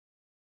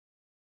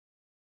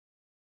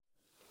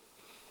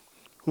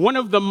One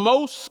of the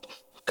most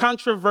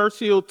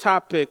controversial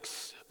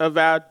topics of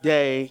our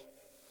day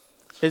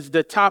is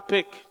the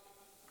topic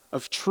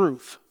of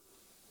truth.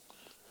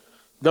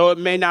 Though it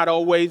may not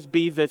always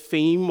be the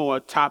theme or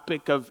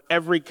topic of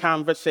every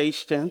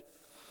conversation,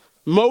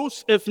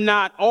 most, if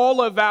not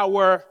all of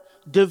our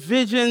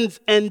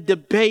divisions and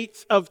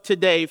debates of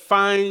today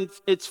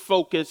finds its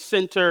focus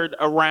centered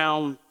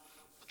around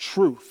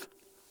truth.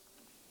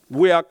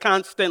 We are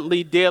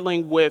constantly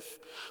dealing with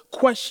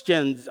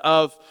questions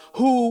of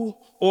who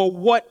or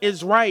what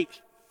is right,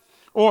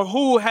 or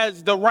who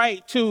has the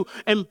right to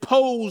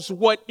impose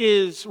what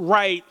is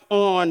right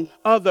on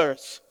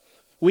others.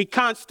 We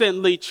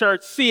constantly,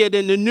 church, see it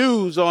in the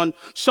news, on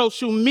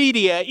social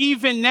media.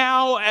 Even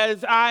now,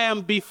 as I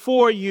am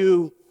before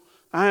you,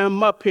 I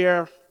am up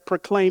here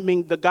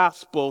proclaiming the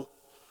gospel,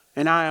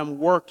 and I am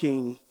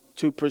working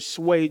to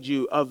persuade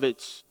you of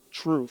its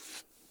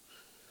truth.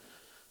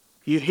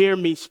 You hear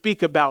me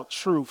speak about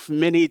truth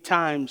many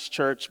times,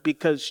 church,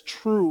 because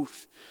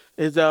truth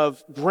is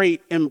of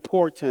great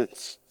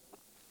importance.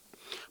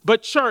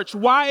 But church,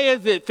 why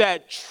is it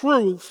that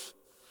truth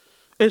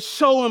is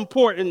so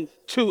important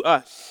to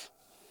us?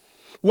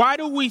 Why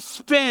do we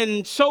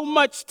spend so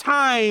much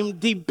time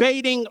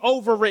debating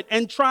over it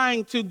and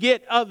trying to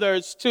get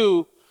others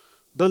to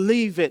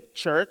believe it,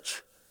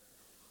 church?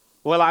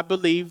 Well, I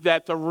believe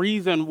that the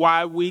reason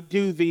why we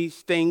do these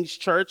things,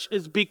 church,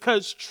 is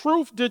because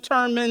truth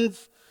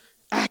determines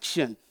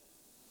action.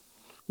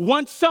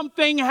 Once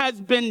something has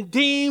been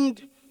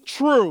deemed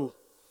true,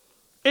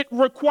 it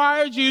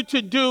requires you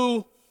to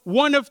do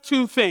one of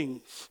two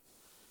things: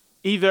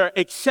 either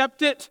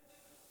accept it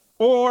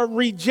or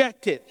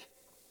reject it.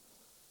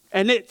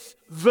 And its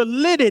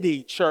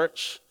validity,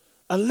 church,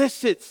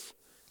 elicits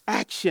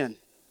action.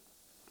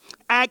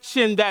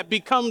 Action that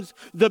becomes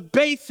the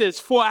basis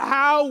for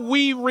how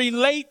we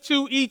relate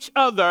to each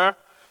other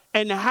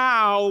and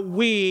how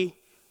we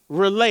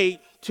relate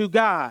to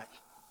God.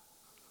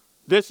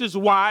 This is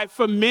why,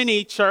 for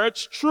many,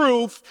 church,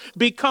 truth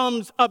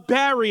becomes a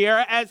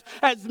barrier as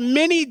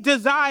many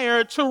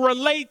desire to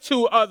relate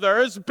to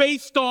others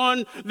based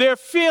on their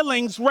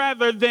feelings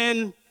rather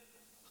than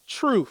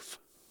truth.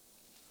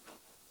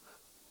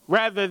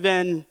 Rather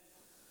than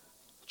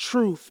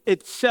truth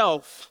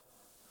itself,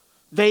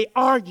 they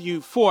argue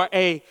for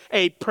a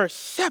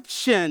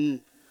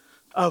perception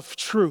of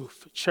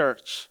truth,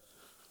 church.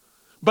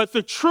 But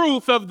the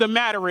truth of the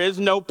matter is,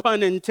 no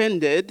pun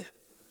intended,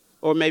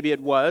 or maybe it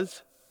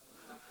was,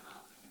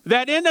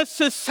 that in a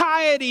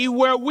society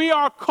where we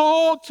are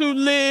called to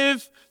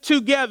live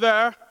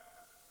together,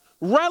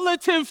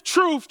 relative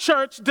truth,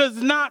 church,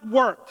 does not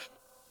work.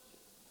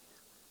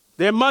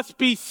 There must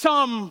be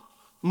some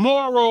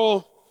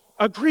moral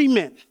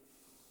agreement.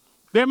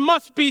 There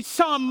must be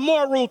some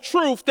moral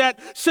truth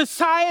that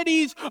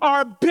societies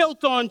are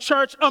built on,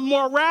 church, a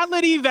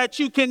morality that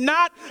you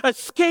cannot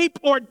escape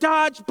or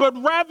dodge, but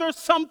rather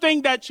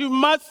something that you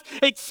must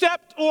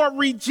accept or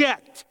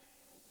reject.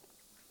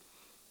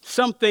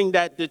 Something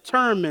that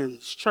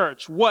determines,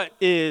 church, what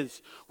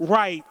is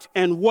right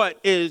and what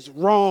is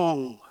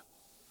wrong.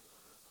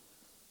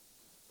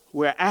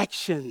 Where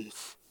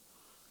actions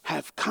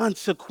have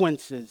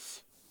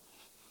consequences.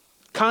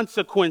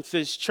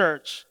 Consequences,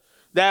 church,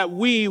 that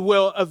we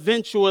will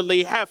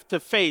eventually have to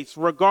face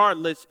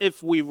regardless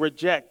if we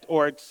reject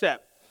or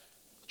accept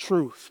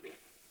truth.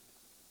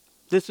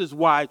 This is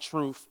why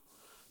truth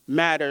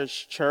matters,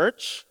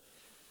 church,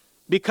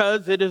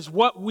 because it is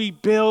what we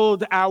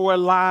build our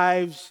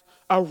lives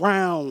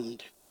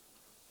around.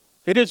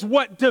 It is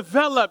what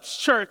develops,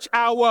 church,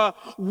 our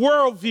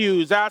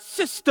worldviews, our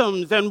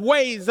systems and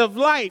ways of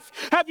life.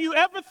 Have you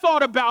ever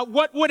thought about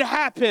what would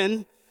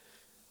happen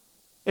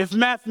if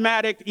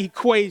mathematic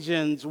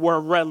equations were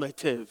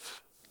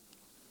relative?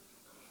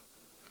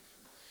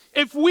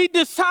 If we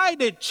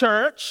decided,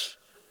 church,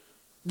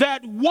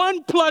 that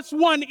 1 +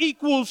 1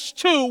 =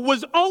 2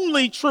 was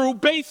only true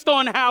based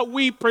on how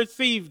we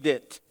perceived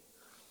it,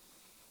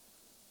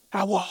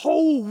 our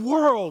whole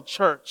world,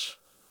 church,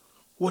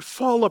 would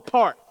fall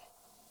apart.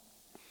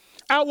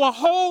 Our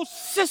whole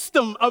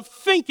system of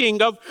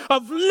thinking, of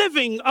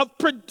living, of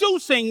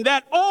producing,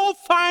 that all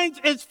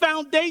finds its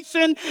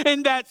foundation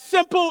in that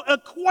simple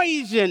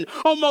equation.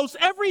 Almost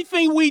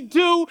everything we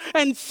do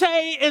and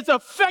say is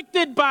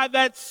affected by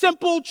that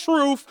simple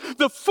truth.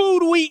 The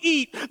food we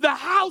eat, the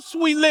house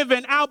we live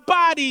in, our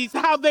bodies,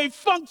 how they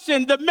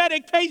function, the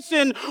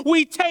medication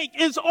we take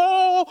is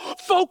all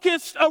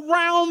focused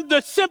around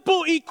the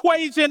simple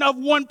equation of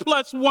 1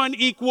 + 1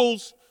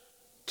 =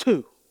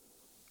 2.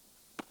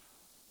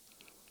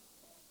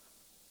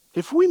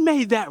 If we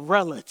made that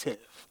relative,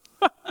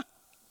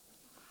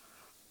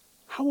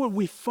 how would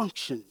we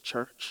function,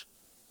 church?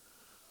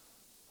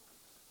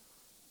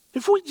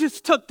 If we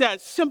just took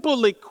that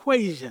simple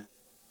equation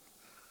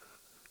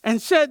and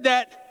said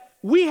that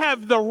we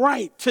have the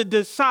right to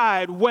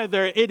decide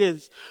whether it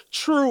is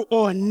true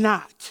or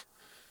not,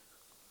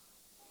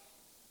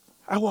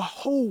 our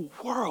whole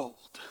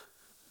world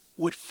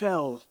would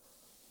fail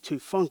to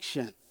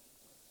function.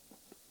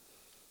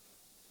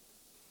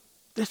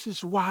 This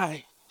is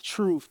why,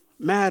 truth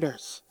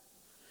matters.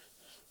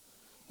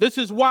 This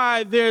is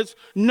why there's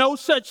no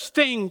such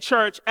thing,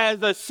 church,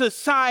 as a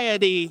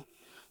society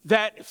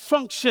that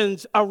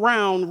functions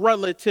around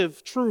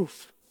relative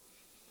truth.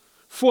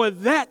 For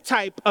that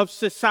type of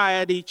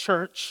society,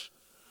 church,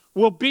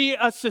 will be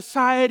a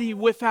society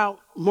without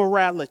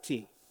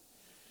morality.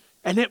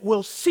 And it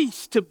will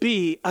cease to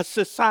be a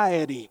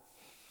society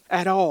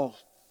at all.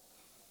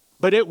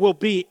 But it will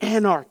be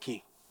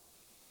anarchy.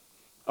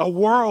 A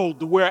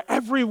world where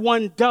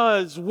everyone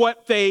does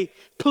what they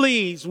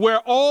please, where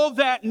all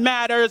that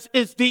matters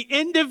is the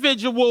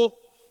individual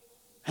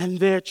and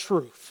their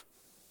truth.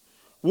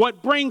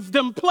 What brings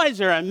them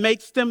pleasure and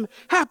makes them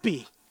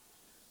happy.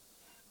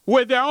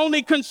 Where their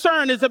only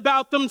concern is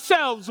about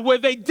themselves, where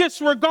they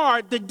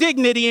disregard the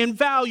dignity and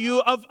value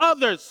of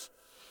others.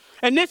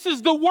 And this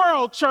is the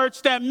world,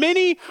 church, that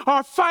many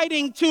are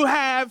fighting to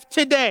have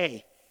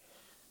today.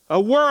 A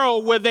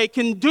world where they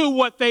can do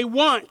what they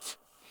want,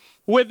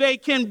 where they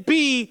can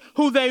be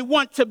who they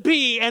want to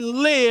be and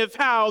live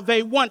how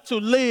they want to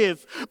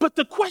live. But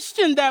the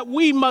question that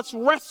we must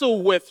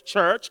wrestle with,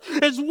 church,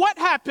 is what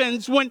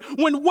happens when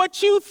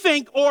what you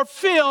think or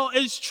feel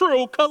is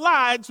true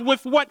collides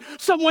with what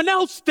someone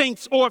else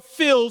thinks or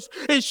feels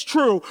is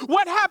true?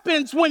 What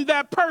happens when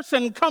that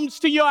person comes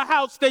to your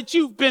house that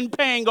you've been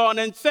paying on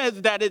and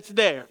says that it's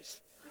theirs?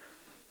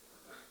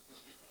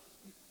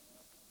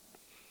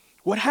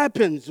 What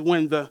happens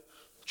when the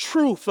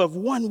truth of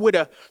one with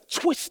a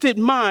twisted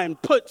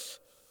mind puts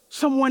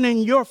someone in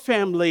your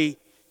family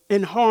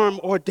in harm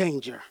or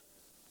danger?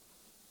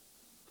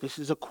 This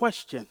is a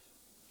question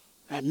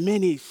that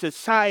many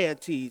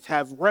societies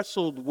have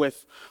wrestled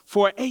with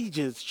for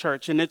ages,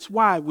 church, and it's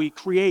why we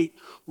create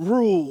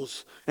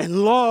rules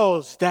and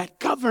laws that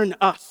govern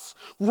us.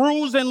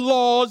 Rules and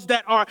laws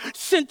that are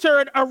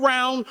centered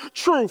around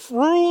truth.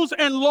 Rules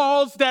and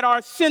laws that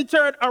are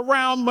centered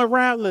around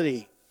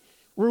morality.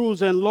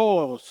 Rules and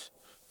laws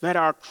that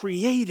are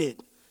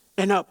created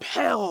and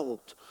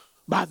upheld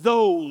by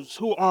those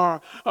who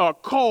are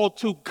called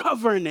to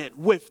govern it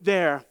with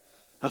their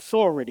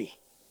authority.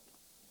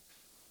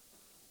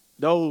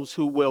 Those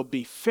who will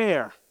be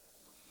fair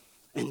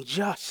and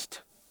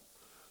just.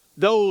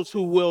 Those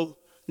who will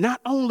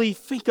not only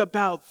think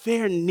about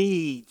their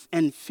needs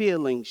and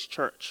feelings,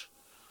 church,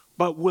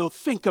 but will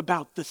think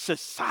about the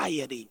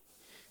society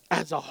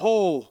as a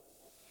whole.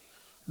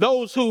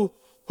 Those who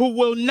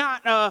will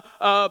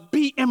not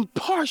be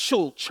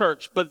impartial,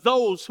 church, but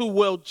those who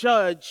will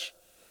judge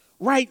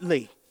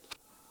rightly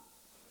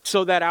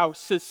so that our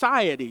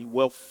society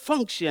will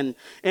function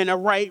in a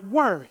right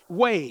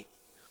way.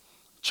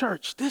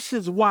 Church, this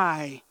is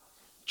why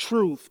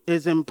truth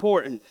is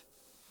important.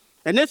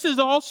 And this is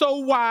also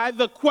why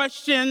the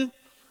question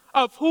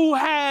of who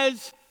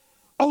has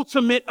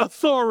ultimate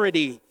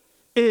authority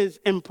is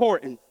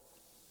important.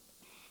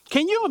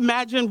 Can you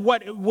imagine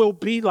what it will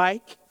be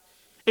like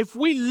if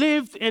we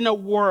lived in a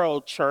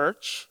world,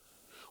 church,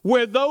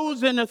 where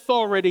those in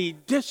authority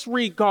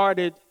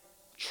disregarded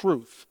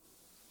truth?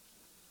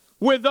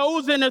 Where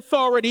those in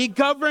authority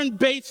governed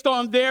based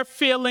on their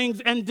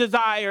feelings and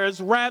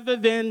desires rather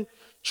than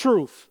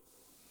truth?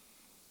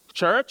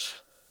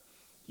 Church,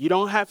 you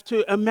don't have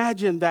to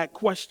imagine that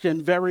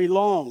question very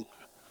long,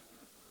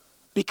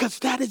 because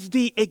that is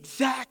the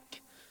exact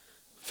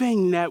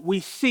thing that we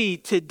see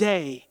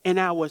today in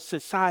our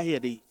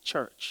society,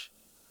 church.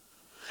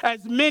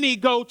 As many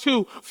go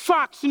to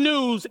Fox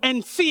News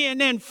and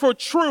CNN for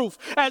truth,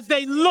 as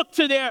they look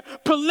to their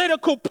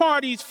political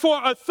parties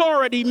for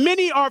authority,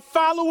 many are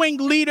following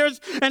leaders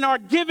and are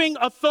giving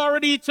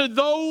authority to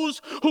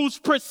those whose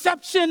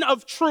perception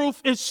of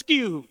truth is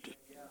skewed.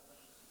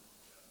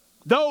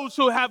 Those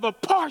who have a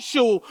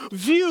partial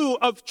view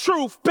of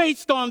truth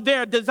based on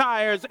their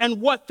desires and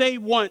what they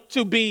want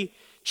to be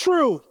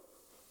true.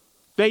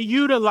 They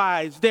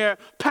utilize their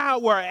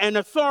power and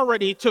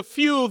authority to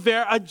fuel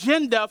their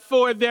agenda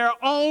for their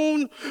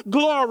own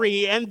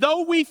glory. And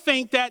though we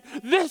think that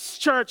this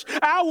church,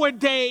 our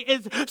day,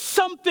 is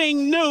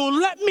something new,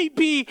 let me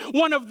be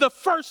one of the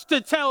first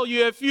to tell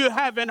you, if you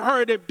haven't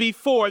heard it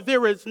before,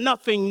 there is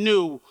nothing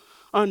new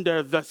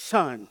under the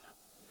sun.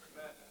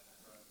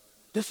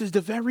 This is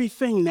the very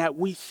thing that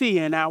we see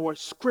in our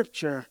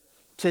scripture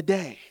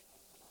today.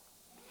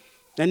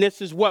 And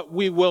this is what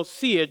we will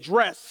see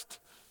addressed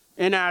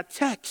in our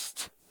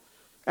text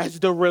as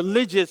the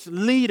religious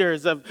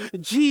leaders of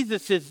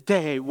Jesus'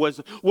 day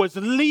was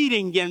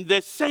leading in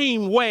this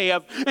same way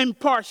of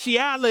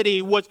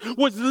impartiality, was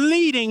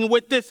leading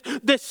with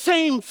this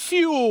same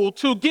fuel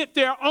to get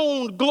their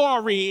own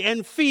glory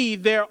and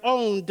feed their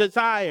own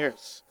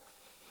desires.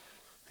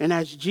 And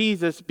as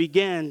Jesus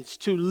begins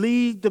to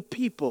lead the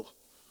people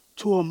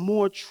to a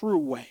more true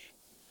way,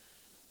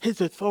 his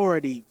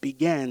authority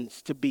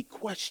begins to be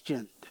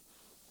questioned.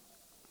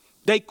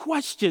 They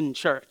question,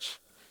 church,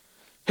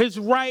 his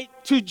right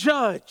to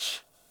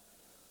judge.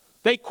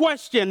 They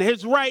question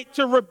his right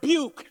to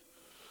rebuke.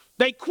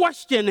 They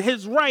question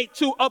his right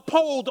to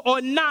uphold or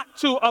not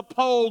to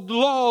uphold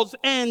laws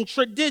and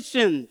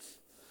traditions.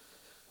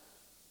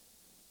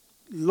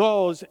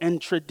 laws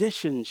and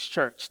traditions,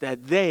 church,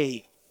 that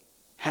they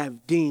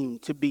have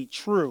deemed to be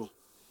true.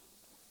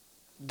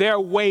 Their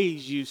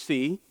ways, you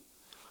see,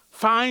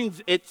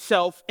 finds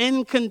itself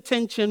in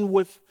contention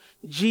with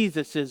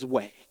Jesus's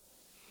way.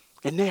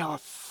 And they are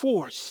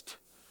forced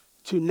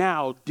to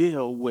now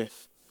deal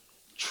with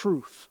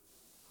truth.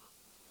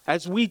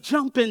 As we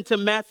jump into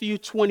Matthew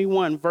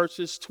 21,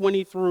 verses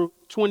 23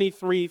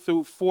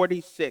 through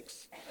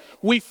 46,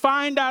 we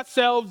find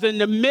ourselves in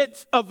the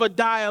midst of a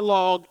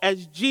dialogue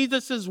as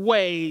Jesus's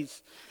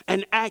ways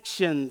and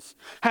actions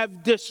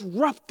have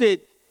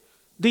disrupted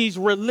these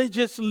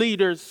religious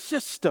leaders'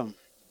 system.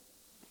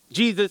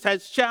 Jesus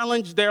has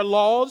challenged their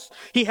laws,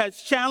 he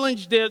has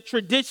challenged their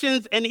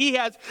traditions, and he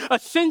has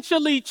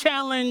essentially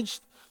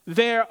challenged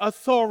their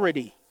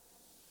authority.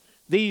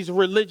 These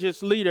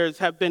religious leaders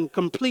have been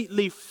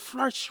completely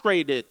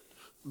frustrated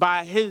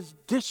by his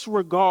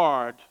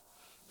disregard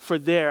for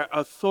their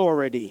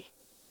authority.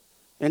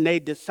 And they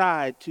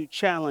decide to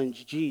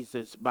challenge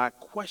Jesus by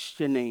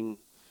questioning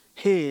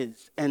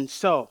his. And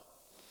so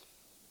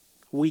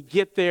we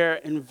get there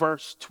in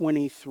verse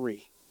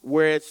 23,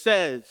 where it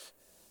says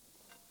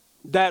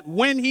that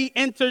when he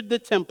entered the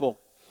temple,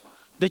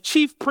 the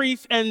chief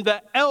priests and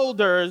the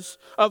elders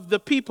of the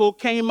people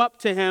came up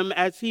to him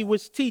as he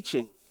was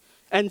teaching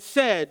and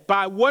said,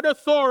 "By what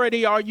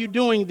authority are you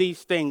doing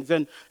these things?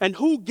 And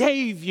who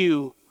gave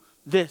you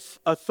this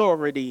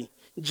authority?"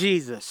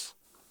 Jesus.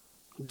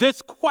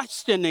 This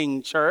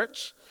questioning,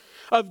 church,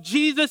 of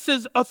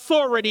Jesus's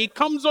authority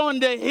comes on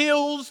the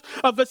heels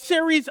of a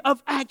series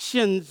of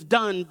actions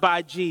done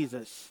by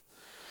Jesus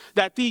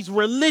that these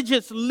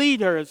religious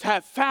leaders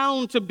have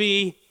found to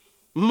be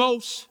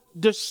most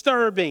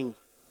disturbing.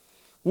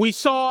 We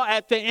saw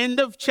at the end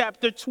of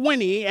chapter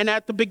 20 and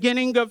at the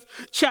beginning of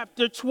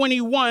chapter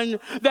 21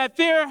 that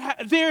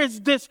there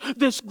is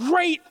this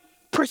great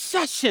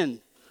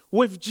procession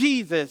with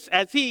Jesus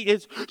as he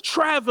is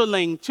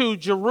traveling to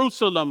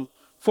Jerusalem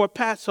for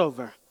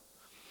Passover.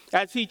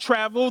 As he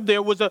traveled,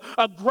 there was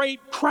a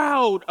great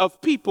crowd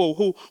of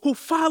people who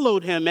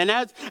followed him. And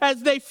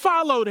as they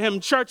followed him,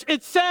 church,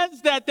 it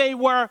says that they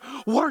were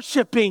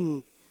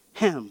worshiping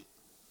him,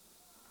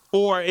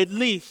 or at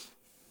least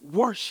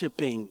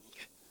worshiping.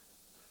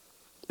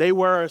 They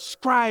were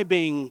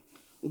ascribing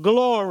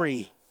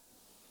glory.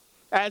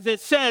 As it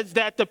says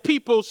that the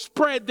people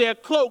spread their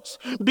cloaks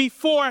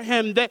before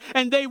him,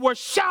 and they were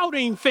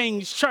shouting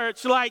things,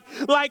 church, like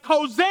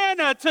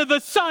Hosanna to the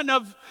Son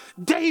of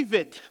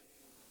David,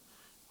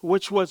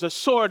 which was a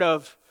sort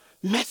of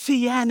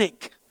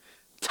messianic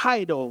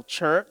title,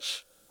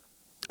 church.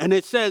 And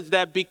it says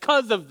that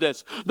because of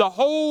this, the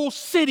whole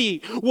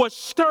city was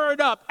stirred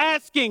up,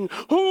 asking,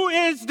 "Who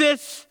is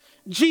this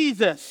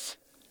Jesus?"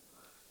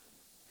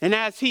 And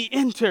as he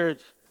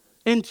entered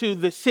into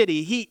the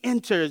city, he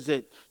enters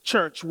it,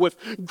 church, with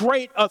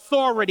great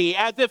authority,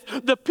 as if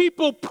the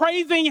people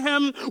praising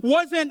him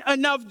wasn't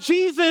enough.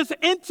 Jesus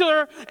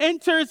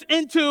enters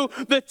into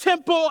the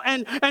temple,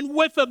 and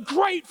with a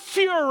great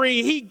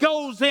fury, he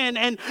goes in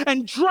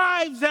and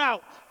drives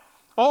out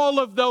all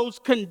of those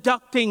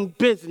conducting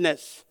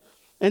business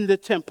in the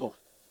temple.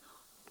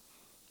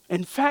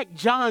 In fact,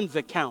 John's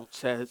account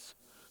says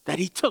that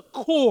he took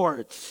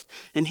cords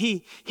and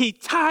he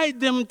tied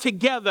them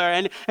together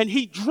and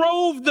he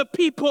drove the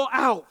people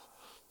out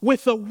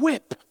with a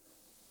whip.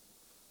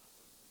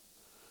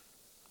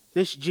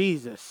 This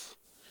Jesus,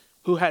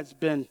 who has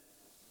been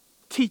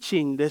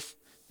teaching this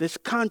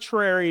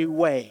contrary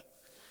way,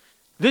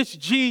 this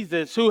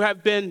Jesus who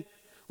have been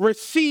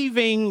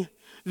receiving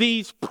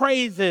these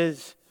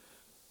praises,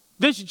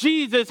 this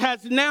Jesus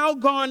has now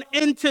gone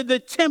into the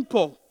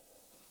temple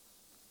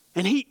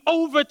and he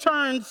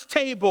overturns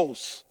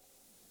tables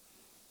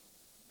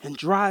and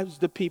drives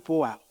the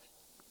people out.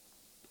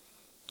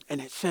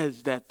 And it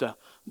says that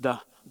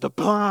the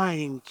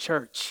blind,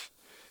 church,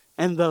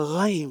 and the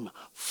lame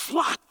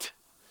flocked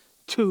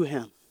to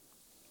him.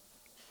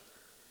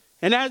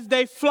 And as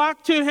they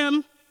flock to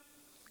him,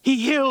 he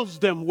heals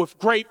them with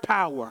great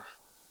power.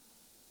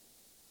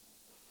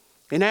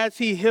 And as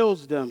he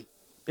heals them,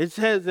 it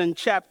says in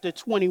chapter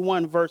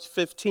 21, verse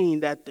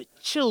 15, that the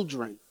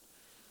children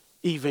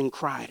even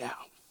cried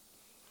out.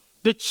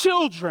 The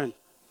children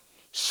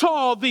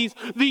saw these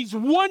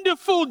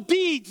wonderful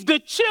deeds. The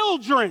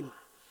children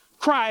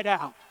cried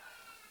out.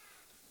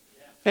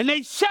 And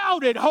they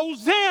shouted,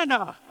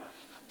 "Hosanna,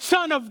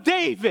 Son of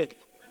David."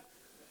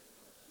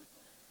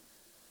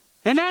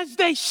 And as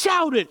they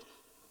shouted,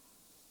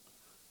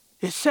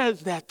 it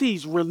says that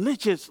these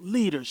religious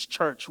leaders,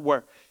 church,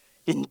 were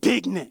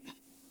indignant.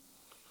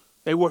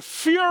 They were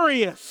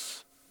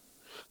furious.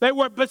 They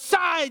were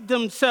beside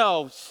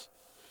themselves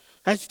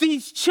as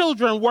these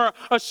children were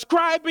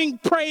ascribing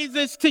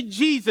praises to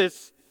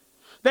Jesus.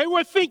 They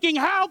were thinking,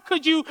 how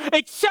could you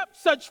accept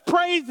such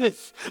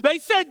praises? They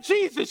said,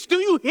 "Jesus, do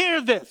you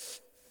hear this?"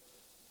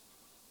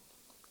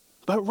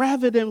 But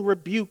rather than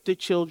rebuke the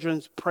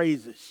children's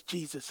praises,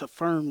 Jesus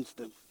affirms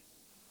them,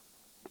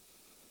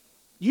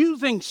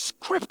 using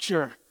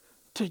scripture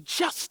to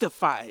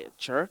justify it,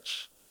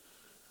 church.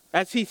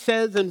 As he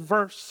says in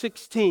verse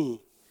 16,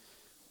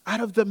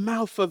 out of the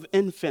mouth of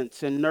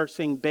infants and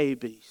nursing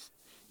babies,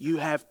 you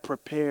have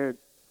prepared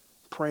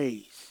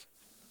praise.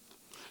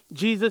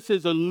 Jesus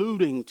is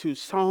alluding to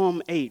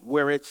Psalm 8,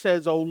 where it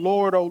says, O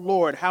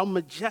Lord, how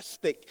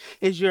majestic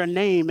is your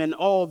name in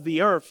all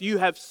the earth. You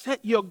have set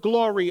your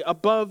glory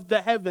above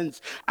the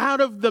heavens. Out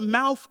of the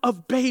mouth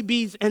of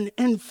babies and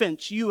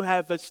infants, you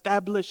have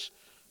established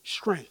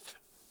strength.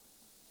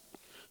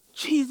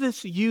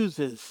 Jesus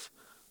uses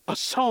a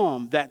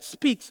psalm that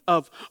speaks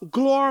of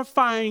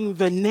glorifying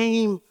the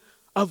name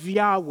of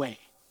Yahweh,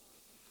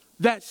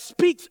 that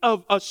speaks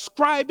of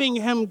ascribing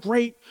him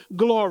great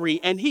glory.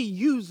 And he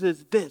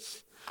uses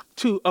this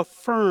to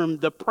affirm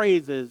the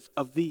praises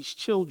of these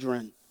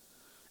children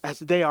as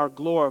they are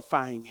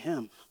glorifying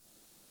him.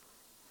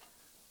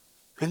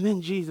 And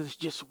then Jesus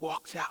just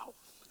walks out.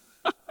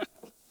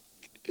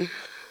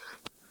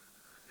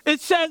 It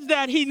says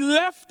that he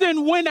left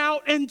and went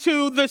out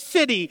into the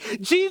city.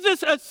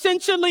 Jesus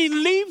essentially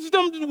leaves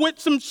them with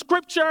some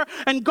scripture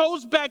and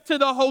goes back to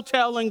the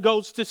hotel and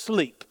goes to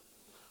sleep.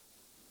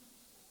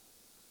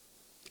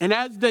 And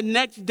as the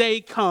next day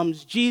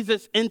comes,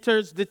 Jesus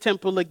enters the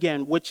temple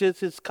again, which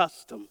is his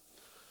custom.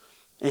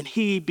 And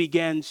he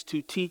begins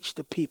to teach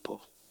the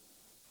people.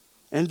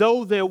 And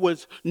though there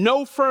was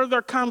no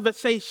further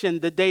conversation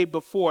the day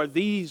before,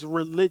 these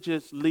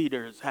religious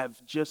leaders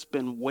have just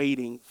been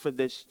waiting for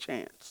this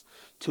chance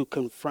to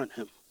confront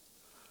him.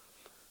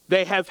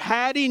 They have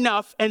had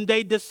enough, and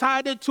they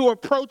decided to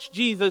approach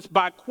Jesus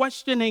by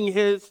questioning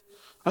his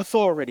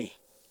authority.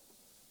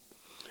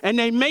 And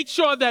they make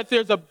sure that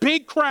there's a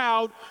big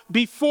crowd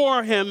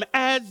before him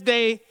as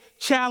they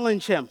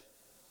challenge him,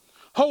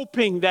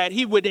 hoping that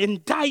he would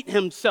indict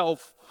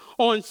himself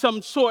on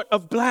some sort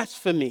of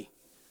blasphemy.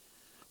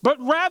 But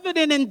rather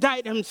than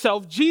indict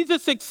himself,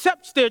 Jesus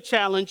accepts their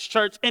challenge,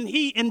 church, and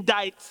he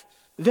indicts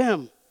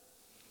them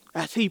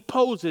as he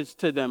poses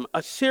to them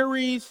a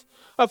series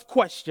of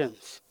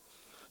questions.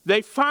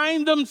 They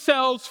find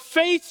themselves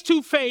face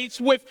to face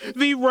with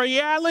the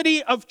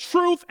reality of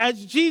truth,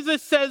 as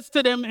Jesus says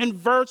to them in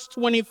verse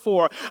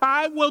 24.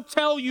 I will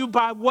tell you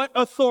by what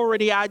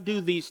authority I do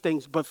these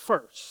things, but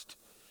first,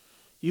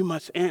 you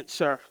must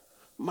answer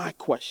my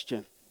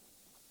question.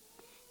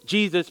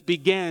 Jesus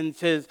begins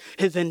his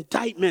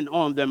indictment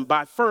on them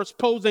by first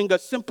posing a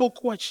simple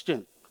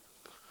question.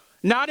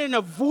 Not in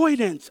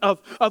avoidance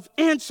of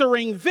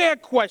answering their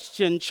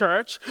question,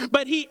 church,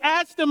 but he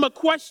asked them a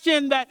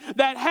question that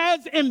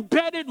has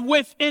embedded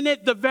within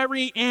it the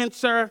very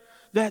answer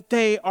that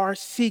they are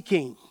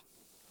seeking.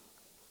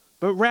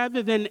 But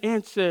rather than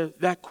answer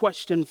that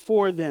question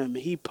for them,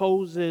 he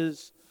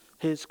poses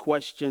his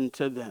question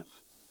to them.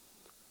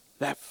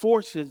 That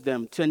forces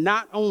them to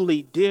not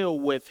only deal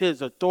with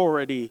his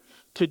authority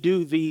to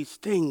do these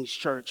things,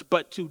 church,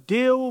 but to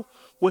deal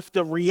with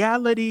the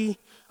reality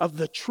of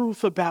the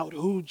truth about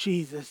who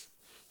Jesus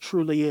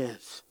truly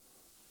is.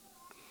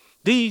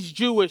 These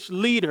Jewish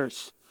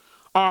leaders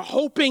are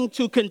hoping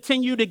to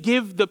continue to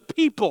give the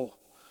people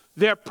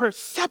their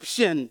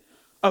perception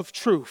of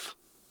truth.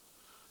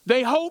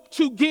 They hope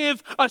to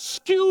give a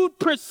skewed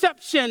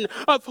perception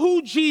of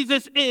who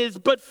Jesus is,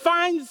 but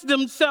finds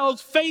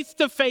themselves face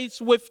to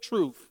face with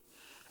truth.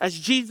 As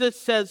Jesus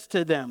says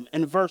to them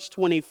in verse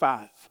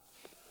 25,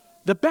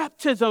 the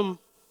baptism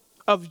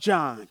of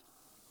John,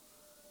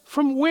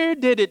 from where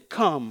did it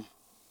come?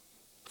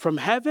 From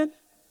heaven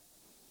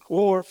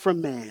or from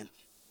man?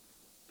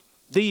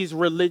 These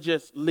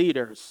religious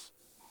leaders,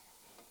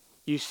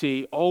 you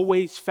see,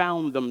 always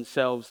found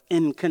themselves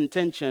in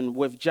contention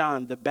with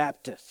John the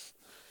Baptist,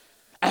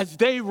 as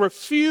they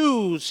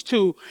refused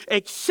to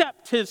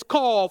accept his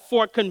call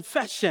for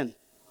confession.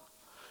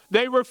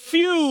 They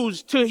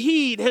refused to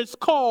heed his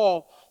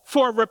call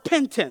for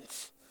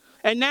repentance.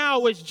 And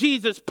now as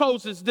Jesus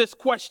poses this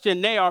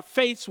question, they are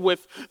faced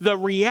with the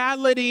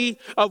reality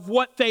of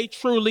what they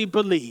truly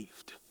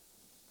believed.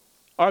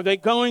 Are they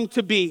going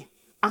to be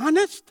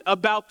honest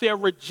about their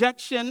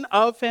rejection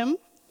of him?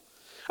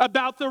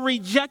 About the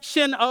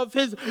rejection of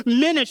his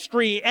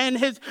ministry and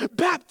his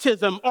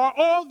baptism? Or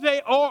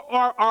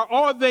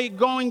are they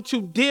going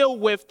to deal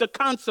with the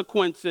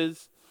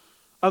consequences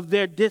of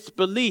their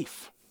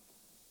disbelief?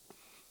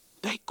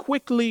 They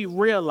quickly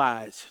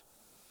realize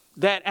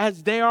that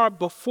as they are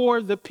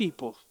before the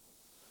people,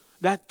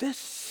 that this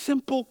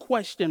simple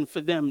question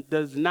for them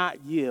does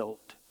not yield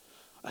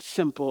a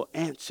simple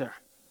answer.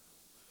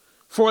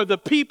 For the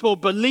people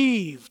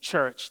believe,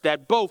 church,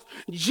 that both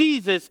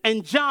Jesus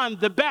and John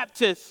the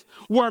Baptist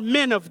were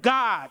men of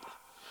God.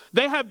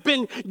 They have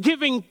been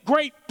giving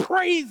great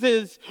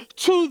praises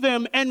to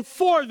them and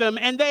for them,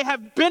 and they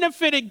have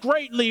benefited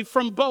greatly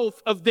from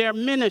both of their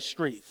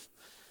ministries.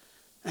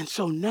 And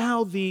so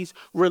now these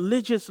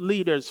religious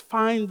leaders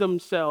find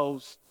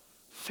themselves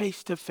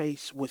face to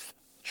face with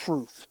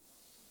truth.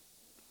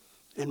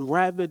 And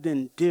rather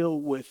than deal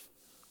with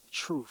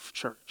truth,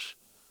 church,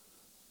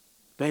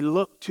 they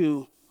look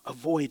to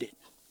avoid it.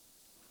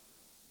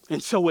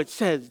 And so it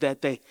says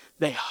that they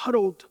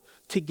huddled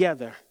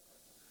together.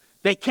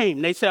 They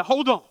came, they said,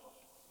 hold on.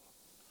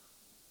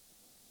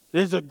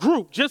 There's a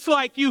group just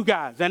like you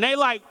guys, and they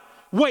like,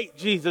 wait,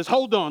 Jesus,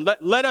 hold on.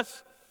 Let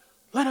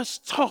us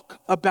talk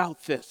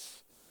about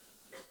this.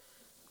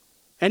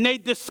 And they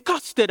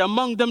discussed it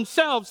among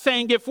themselves,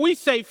 saying, if we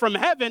say from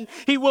heaven,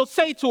 he will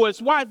say to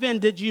us, why then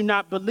did you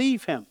not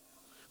believe him?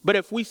 But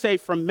if we say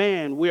from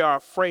man, we are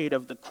afraid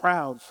of the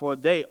crowd, for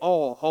they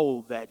all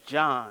hold that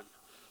John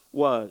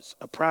was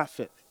a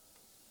prophet.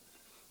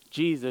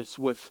 Jesus,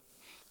 with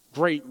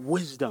great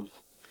wisdom,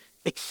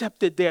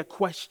 accepted their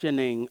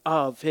questioning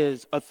of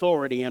his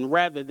authority, and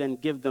rather than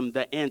give them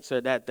the answer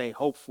that they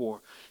hoped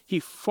for, he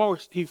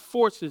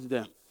forces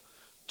them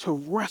to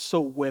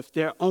wrestle with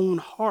their own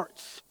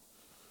hearts.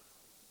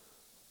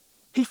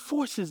 He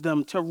forces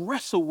them to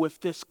wrestle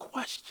with this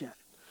question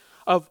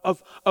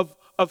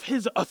of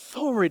his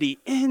authority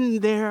in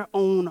their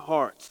own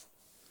hearts.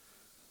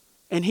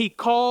 And he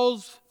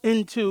calls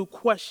into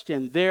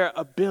question their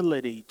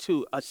ability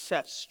to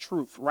assess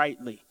truth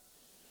rightly.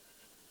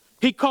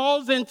 He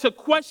calls into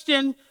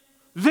question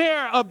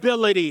their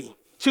ability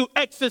to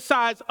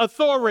exercise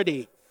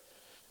authority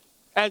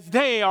as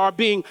they are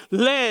being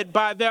led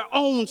by their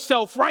own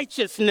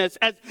self-righteousness,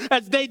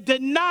 as they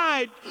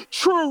denied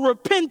true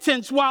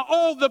repentance while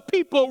all the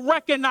people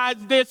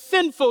recognized their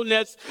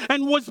sinfulness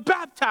and was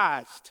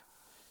baptized.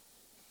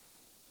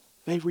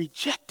 They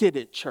rejected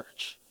it,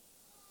 church,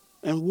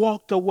 and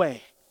walked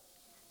away.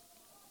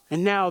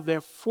 And now they're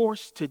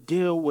forced to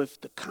deal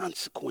with the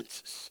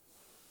consequences.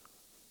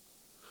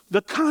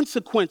 The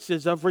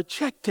consequences of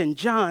rejecting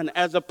John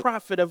as a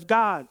prophet of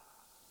God.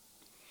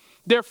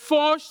 They're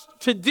forced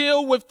to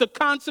deal with the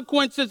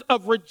consequences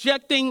of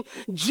rejecting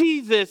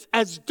Jesus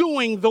as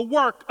doing the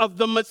work of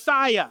the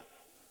Messiah.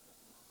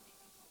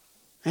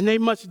 And they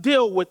must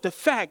deal with the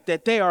fact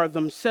that they are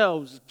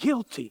themselves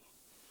guilty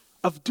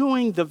of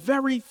doing the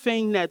very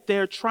thing that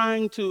they're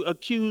trying to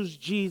accuse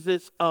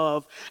Jesus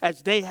of,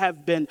 as they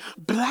have been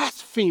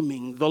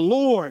blaspheming the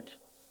Lord.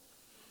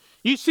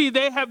 You see,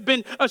 they have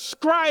been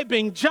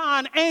ascribing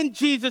John and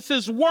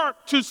Jesus'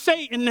 work to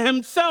Satan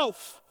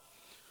himself.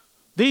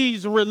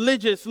 These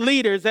religious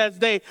leaders, as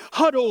they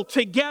huddle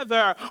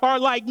together, are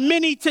like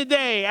many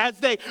today as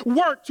they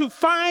work to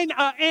find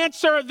an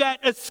answer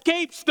that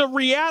escapes the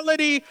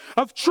reality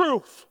of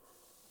truth.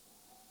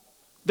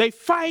 They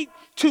fight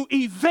to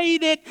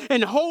evade it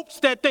in hopes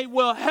that they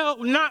will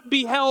not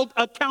be held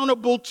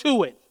accountable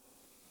to it.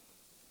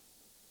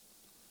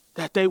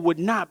 That they would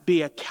not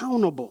be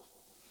accountable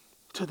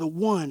to the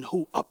one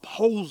who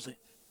upholds it.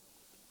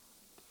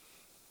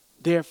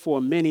 Therefore,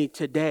 many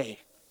today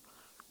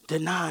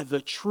deny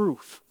the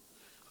truth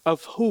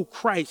of who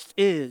Christ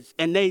is,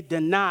 and they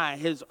deny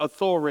his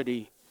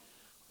authority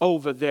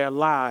over their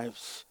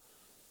lives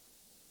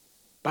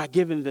by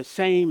giving the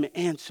same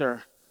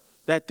answer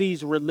that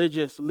these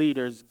religious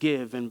leaders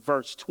give in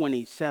verse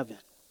 27.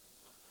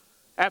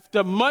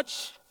 After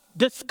much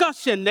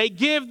discussion, they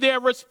give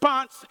their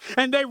response,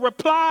 and they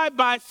reply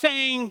by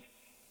saying,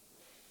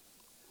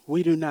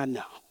 we do not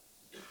know.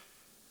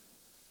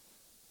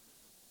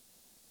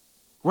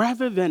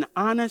 Rather than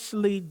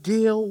honestly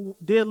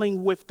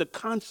dealing with the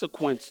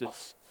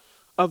consequences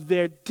of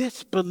their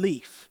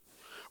disbelief,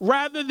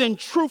 rather than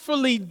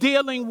truthfully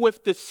dealing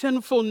with the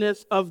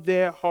sinfulness of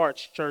their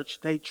hearts, church,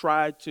 they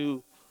try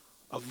to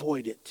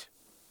avoid it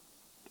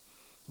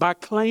by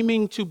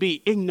claiming to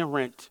be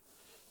ignorant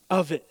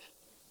of it.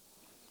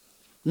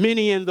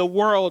 Many in the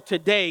world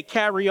today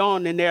carry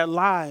on in their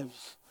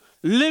lives,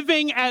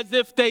 living as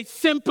if they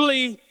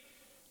simply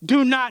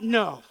do not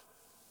know.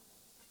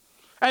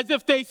 As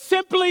if they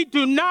simply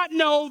do not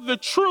know the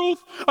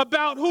truth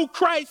about who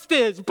Christ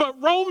is.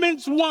 But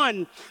Romans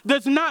 1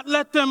 does not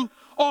let them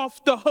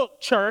off the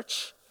hook,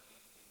 church.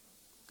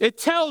 It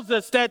tells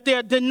us that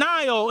their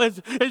denial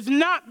is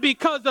not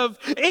because of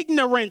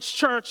ignorance,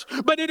 church,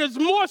 but it is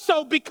more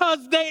so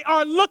because they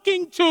are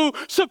looking to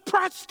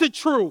suppress the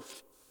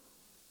truth.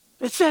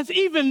 It says,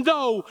 even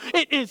though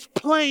it is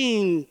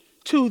plain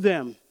to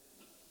them.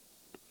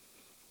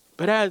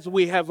 But as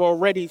we have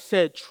already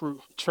said,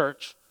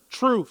 church,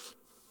 truth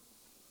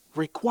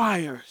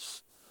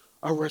requires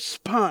a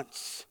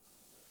response.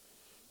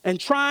 And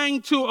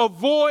trying to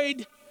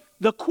avoid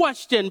the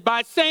question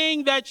by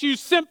saying that you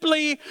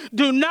simply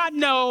do not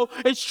know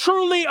is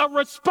truly a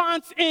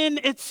response in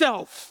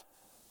itself.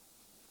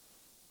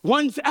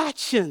 One's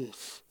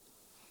actions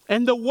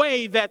and the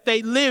way that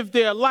they live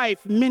their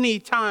life many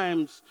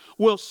times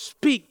will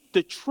speak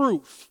the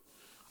truth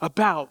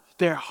about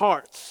their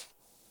hearts.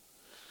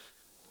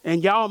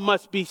 And y'all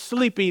must be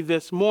sleepy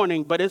this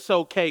morning, but it's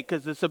okay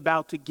because it's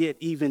about to get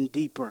even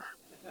deeper.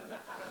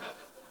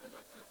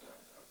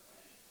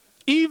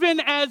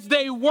 Even as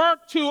they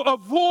work to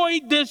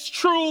avoid this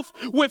truth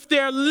with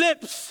their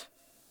lips,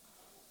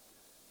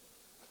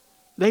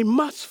 they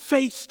must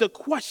face the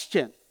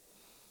question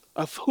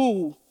of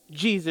who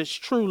Jesus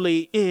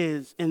truly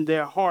is in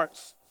their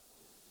hearts.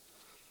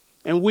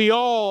 And we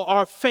all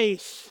are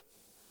faced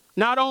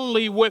not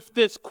only with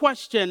this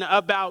question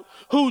about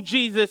who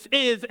Jesus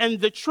is and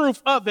the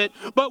truth of it,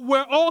 but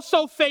we're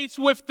also faced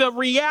with the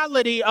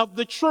reality of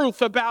the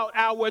truth about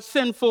our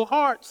sinful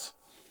hearts.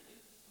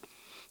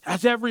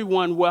 as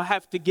everyone will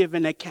have to give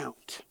an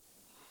account.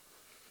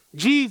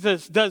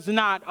 Jesus does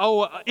not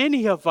owe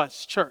any of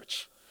us,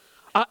 church,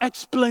 an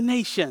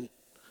explanation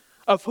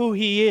of who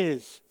he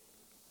is.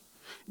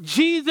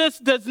 Jesus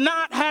does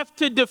not have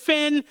to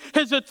defend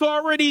his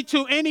authority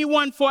to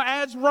anyone, for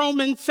as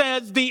Romans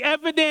says, the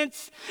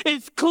evidence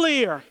is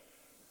clear.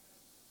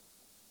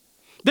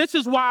 This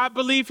is why I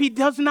believe he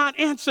does not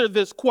answer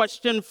this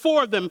question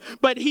for them,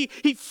 but he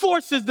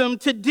forces them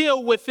to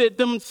deal with it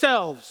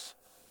themselves,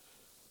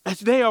 as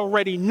they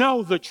already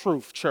know the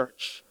truth,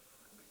 church.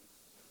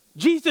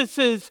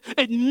 Jesus'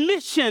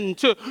 admission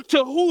to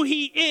who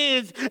he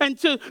is and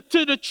to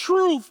the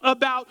truth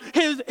about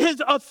his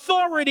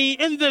authority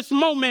in this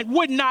moment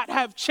would not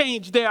have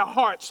changed their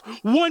hearts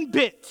one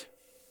bit,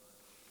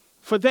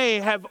 for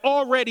they have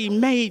already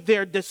made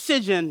their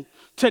decision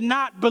to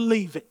not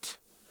believe it.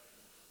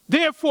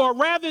 Therefore,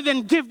 rather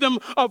than give them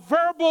a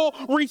verbal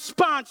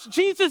response,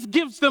 Jesus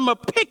gives them a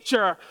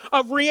picture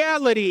of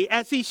reality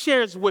as he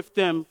shares with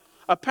them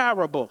a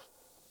parable.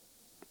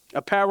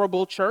 A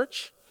parable,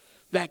 church,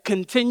 that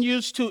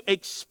continues to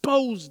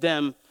expose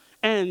them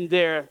and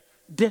their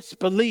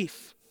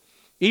disbelief.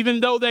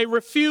 Even though they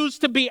refuse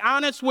to be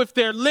honest with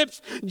their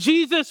lips,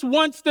 Jesus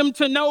wants them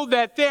to know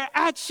that their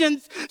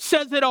actions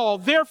says it all.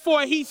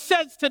 Therefore, he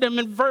says to them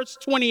in verse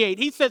 28,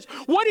 he says,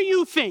 "What do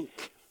you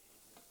think?"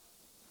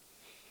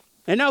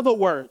 In other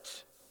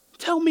words,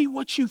 tell me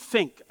what you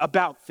think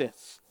about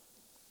this.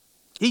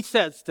 He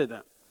says to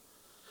them,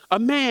 a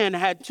man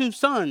had 2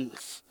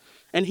 sons,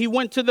 and he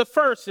went to the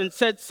first and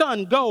said,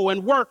 "Son, go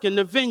and work in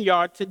the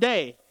vineyard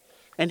today."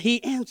 And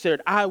he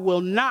answered, "I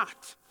will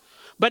not."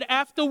 But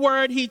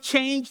afterward he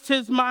changed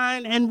his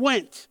mind and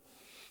went.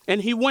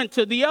 And he went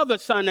to the other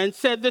son and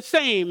said the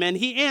same. And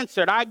he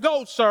answered, "I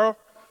go, sir,"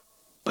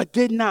 but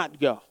did not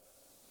go.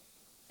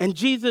 And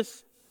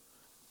Jesus,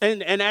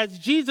 and as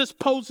Jesus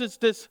poses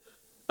this,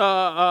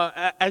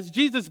 as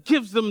Jesus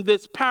gives them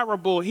this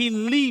parable, he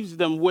leaves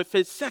them with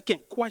his second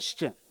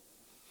question.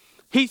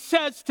 He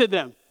says to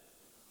them,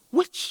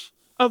 which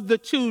of the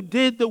 2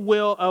 did the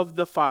will of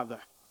the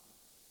Father?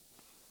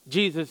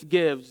 Jesus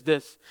gives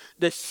this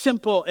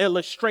simple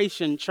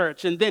illustration,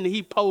 church, and then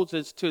he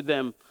poses to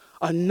them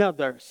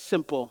another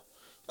simple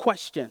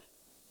question.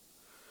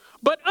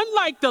 But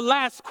unlike the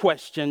last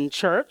question,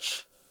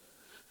 church,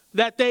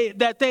 that they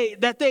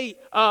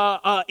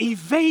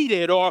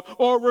evaded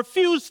or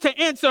refused to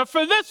answer,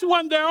 for this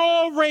one they're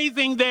all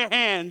raising their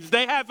hands.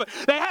 They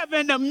have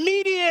an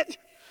immediate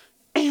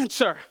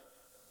answer.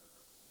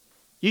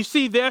 You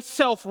see, their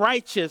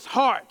self-righteous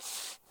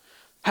hearts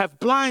have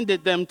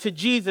blinded them to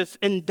Jesus'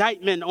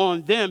 indictment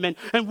on them.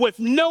 And with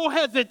no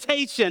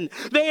hesitation,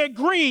 they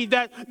agree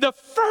that the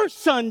first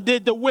son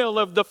did the will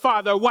of the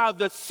Father, while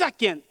the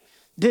second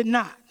did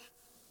not.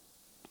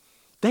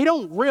 They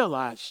don't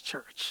realize,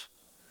 church,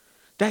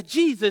 that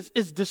Jesus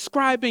is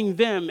describing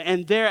them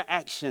and their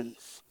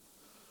actions.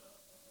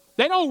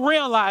 They don't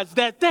realize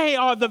that they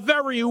are the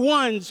very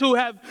ones who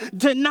have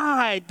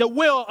denied the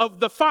will of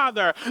the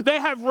Father. They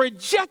have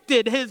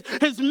rejected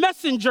his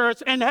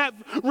messengers and have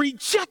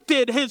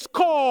rejected his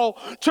call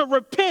to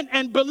repent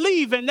and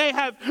believe. And they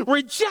have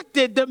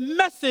rejected the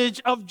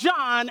message of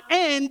John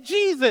and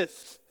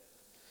Jesus.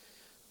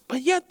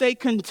 But yet they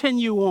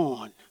continue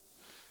on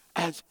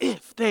as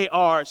if they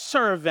are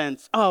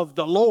servants of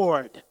the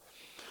Lord.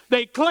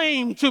 They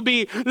claim to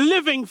be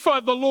living for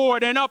the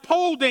Lord and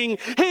upholding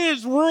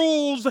his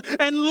rules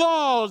and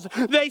laws.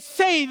 They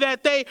say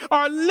that they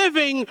are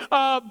living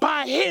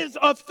by his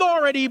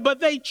authority, but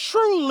they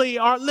truly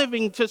are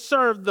living to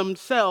serve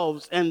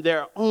themselves and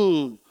their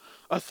own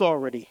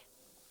authority,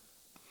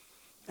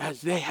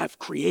 as they have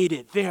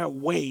created their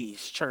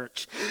ways,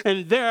 church,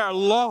 and their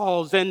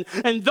laws. And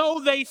though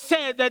they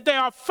said that they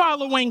are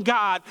following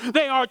God,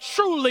 they are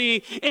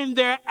truly in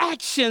their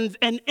actions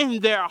and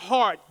in their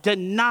heart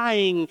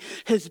denying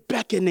his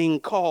beckoning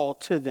call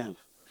to them.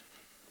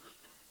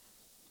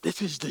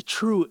 This is the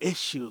true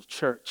issue,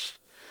 church,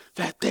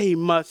 that they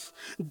must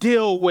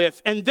deal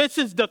with. And this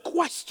is the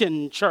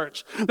question,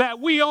 church, that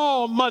we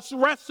all must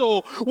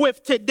wrestle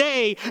with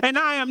today. And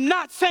I am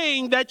not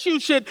saying that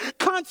you should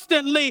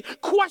constantly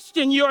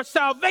question your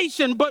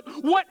salvation, but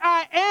what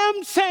I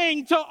am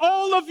saying to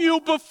all of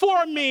you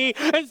before me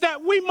is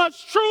that we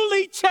must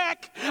truly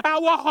check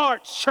our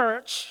hearts,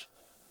 church.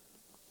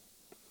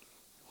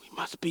 We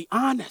must be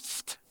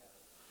honest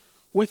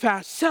with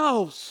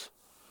ourselves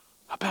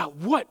about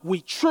what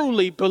we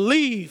truly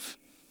believe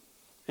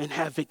and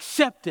have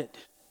accepted.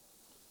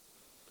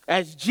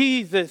 As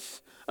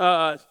Jesus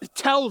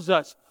tells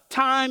us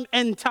time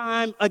and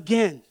time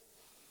again,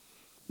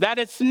 that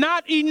it's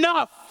not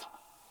enough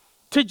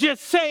to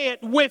just say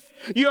it with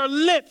your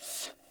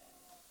lips,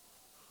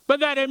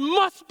 but that it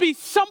must be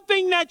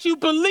something that you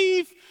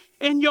believe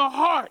in your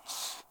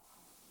hearts.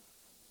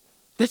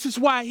 This is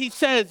why he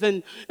says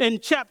in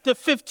chapter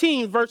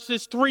 15,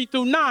 verses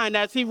 3-9,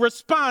 as he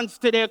responds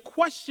to their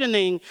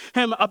questioning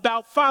him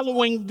about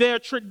following their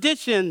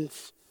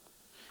traditions,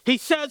 he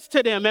says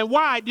to them, "And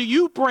why do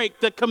you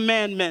break the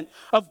commandment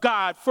of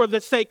God for the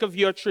sake of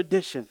your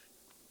tradition?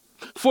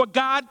 For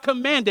God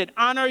commanded,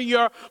 honor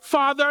your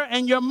father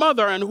and your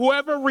mother, and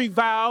whoever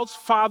reviles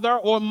father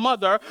or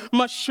mother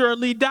must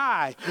surely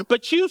die.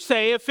 But you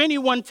say, if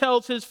anyone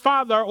tells his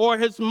father or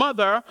his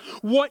mother,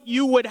 what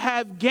you would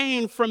have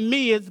gained from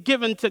me is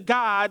given to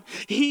God,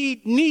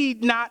 he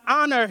need not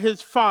honor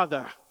his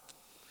father.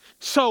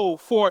 So,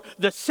 for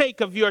the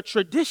sake of your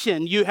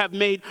tradition, you have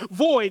made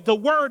void the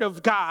word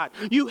of God,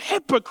 you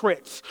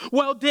hypocrites.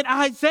 Well, did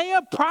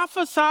Isaiah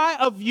prophesy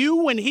of you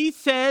when he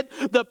said,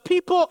 the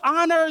people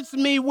honors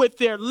me with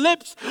their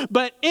lips,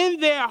 but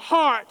in their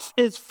hearts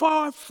is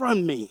far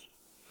from me?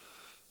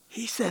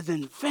 He says,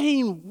 in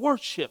vain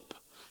worship,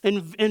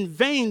 in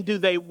vain do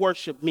they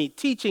worship me,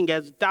 teaching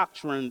as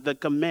doctrine the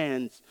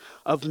commands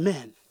of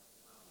men.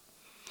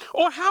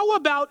 Or how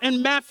about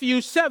in Matthew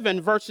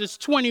 7, verses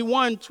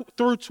 21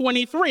 through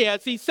 23,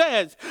 as he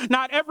says,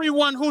 not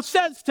everyone who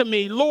says to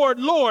me, Lord,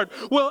 Lord,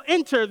 will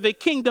enter the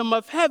kingdom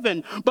of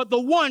heaven, but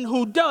the one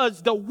who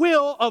does the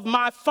will of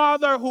my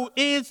Father who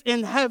is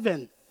in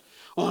heaven.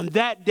 On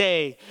that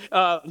day,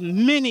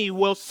 many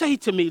will say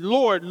to me,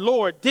 Lord,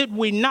 Lord, did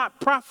we not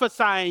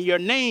prophesy in your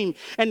name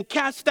and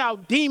cast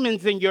out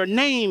demons in your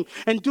name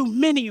and do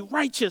many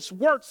righteous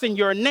works in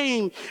your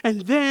name?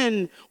 And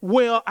then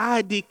will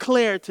I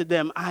declare to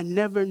them, I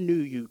never knew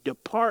you.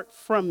 Depart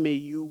from me,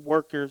 you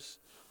workers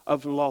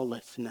of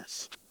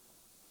lawlessness.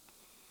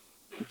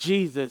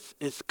 Jesus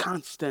is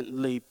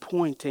constantly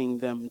pointing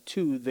them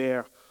to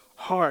their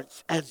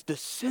hearts as the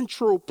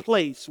central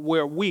place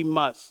where we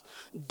must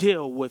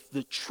deal with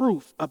the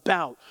truth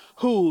about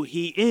who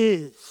he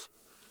is.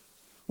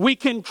 We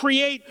can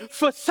create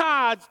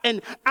facades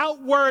and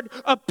outward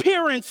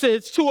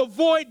appearances to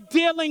avoid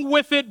dealing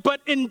with it, but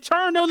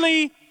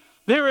internally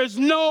there is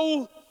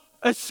no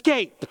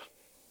escape.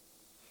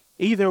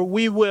 Either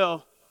we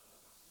will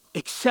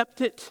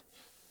accept it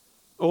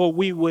or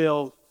we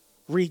will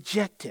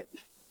reject it.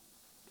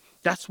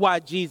 That's why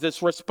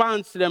Jesus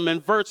responds to them in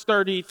verse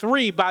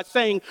 33 by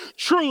saying,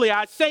 truly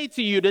I say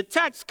to you, the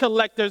tax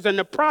collectors and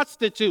the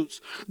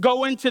prostitutes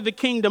go into the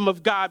kingdom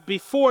of God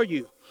before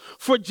you.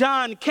 For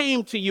John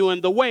came to you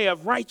in the way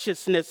of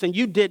righteousness, and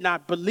you did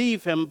not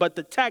believe him, but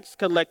the tax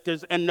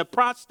collectors and the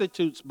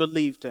prostitutes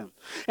believed him.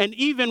 And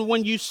even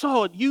when you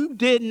saw it, you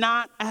did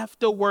not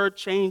afterward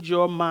change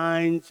your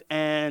minds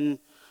and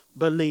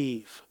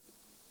believe.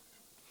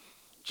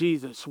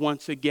 Jesus,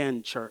 once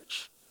again,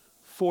 church,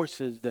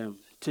 forces them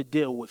to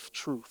deal with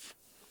truth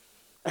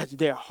as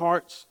their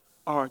hearts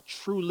are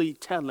truly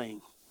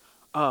telling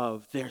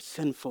of their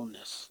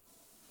sinfulness.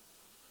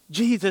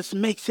 Jesus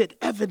makes it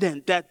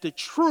evident that the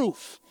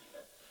truth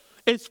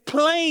is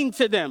plain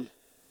to them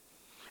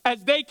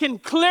as they can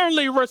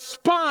clearly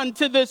respond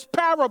to this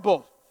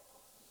parable.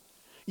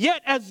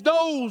 Yet as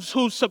those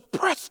who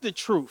suppress the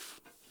truth,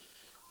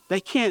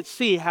 they can't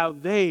see how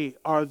they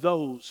are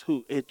those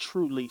who it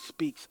truly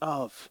speaks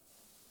of.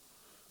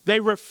 They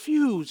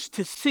refuse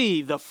to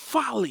see the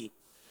folly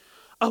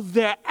of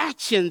their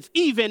actions,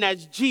 even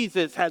as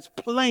Jesus has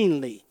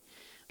plainly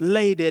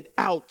laid it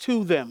out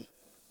to them.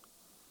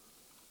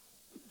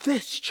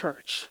 This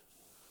church,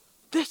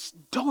 this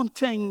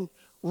daunting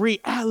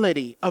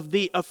reality of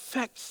the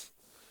effects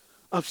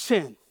of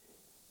sin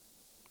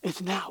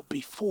is now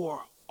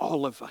before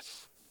all of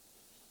us.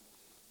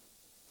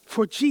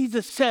 For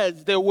Jesus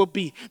says there will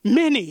be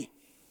many,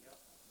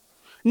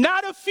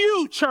 not a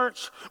few,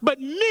 church,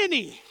 but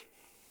many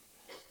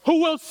who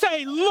will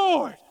say,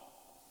 Lord,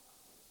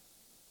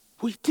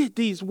 we did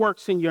these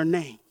works in your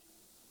name.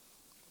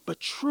 But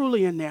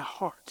truly in their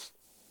hearts,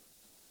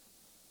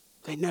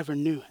 they never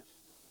knew him.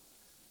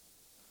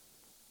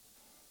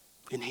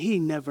 And he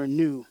never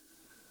knew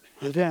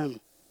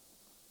them.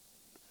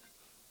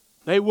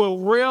 They will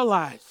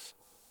realize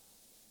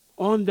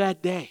on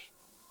that day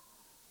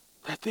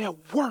that their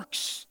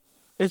works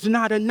is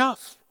not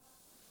enough.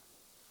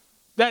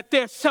 That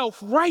their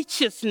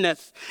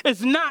self-righteousness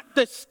is not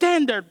the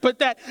standard, but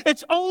that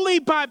it's only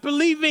by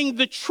believing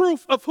the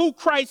truth of who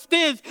Christ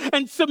is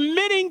and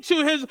submitting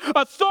to his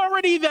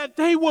authority that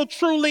they will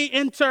truly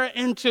enter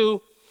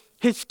into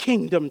his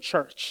kingdom,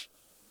 church.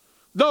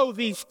 Though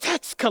these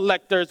tax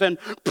collectors and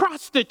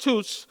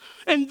prostitutes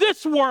in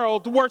this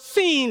world were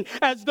seen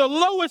as the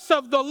lowest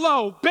of the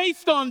low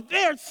based on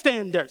their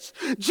standards,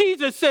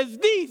 Jesus says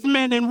these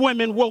men and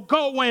women will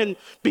go in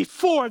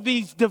before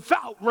these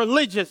devout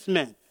religious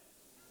men.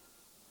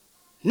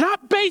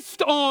 Not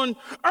based on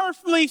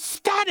earthly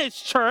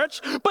status, church,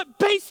 but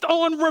based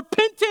on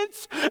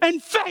repentance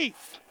and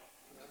faith.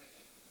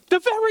 The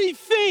very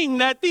thing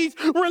that these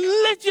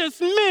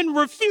religious men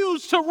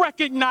refuse to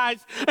recognize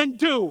and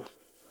do.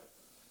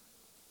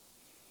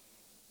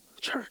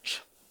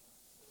 Church,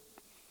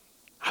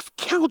 I've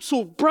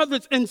counseled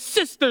brothers and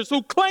sisters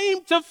who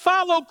claim to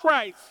follow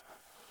Christ,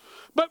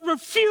 but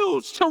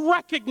refuse to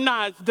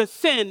recognize the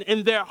sin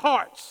in their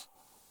hearts.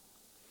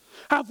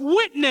 I've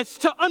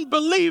witnessed to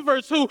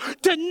unbelievers who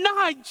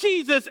denied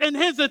Jesus and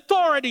his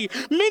authority.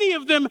 Many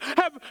of them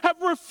have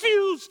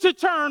refused to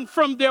turn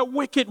from their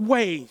wicked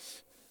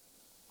ways.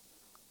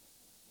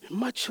 And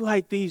much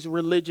like these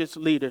religious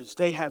leaders,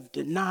 they have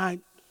denied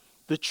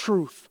the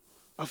truth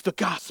of the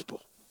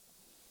gospel.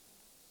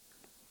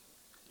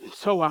 And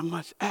so I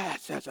must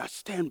ask, as I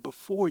stand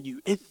before you,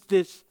 is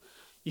this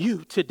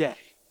you today?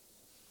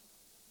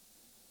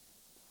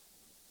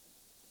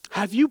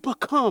 Have you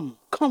become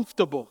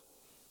comfortable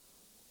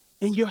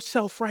in your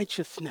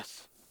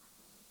self-righteousness?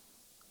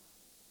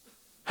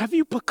 Have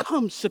you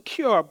become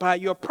secure by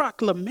your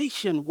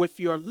proclamation with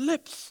your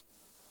lips?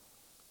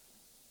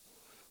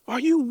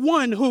 Are you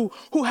one who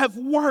have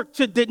worked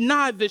to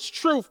deny this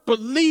truth,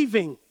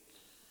 believing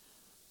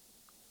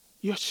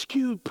your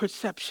skewed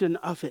perception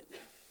of it?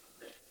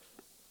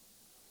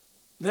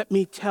 Let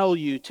me tell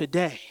you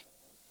today,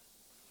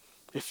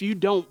 if you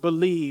don't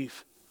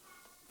believe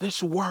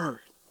this word,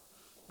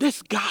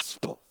 this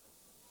gospel,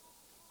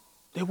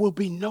 there will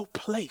be no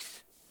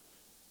place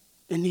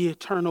in the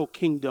eternal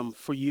kingdom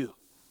for you.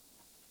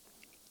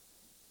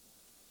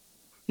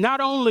 Not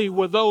only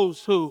will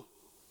those who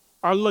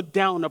are looked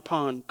down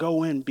upon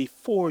go in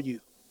before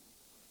you,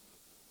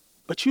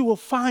 but you will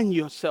find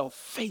yourself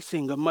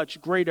facing a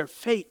much greater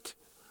fate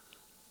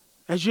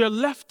as you're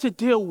left to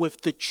deal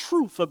with the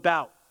truth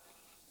about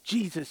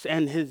Jesus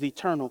and his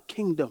eternal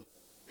kingdom.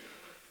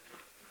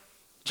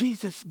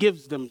 Jesus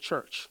gives them,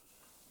 church,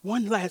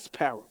 one last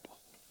parable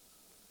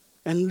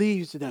and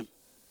leaves them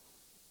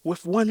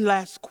with one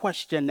last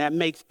question that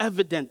makes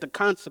evident the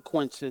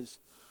consequences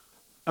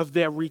of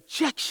their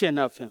rejection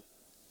of him.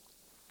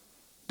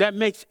 That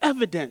makes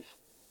evident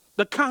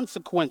the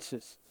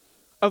consequences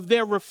of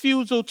their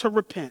refusal to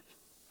repent.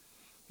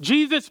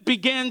 Jesus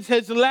begins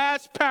his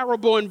last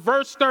parable in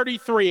verse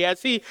 33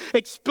 as he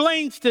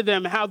explains to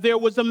them how there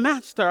was a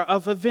master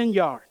of a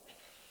vineyard.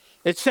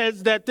 It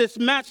says that this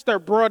master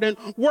brought in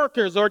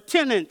workers or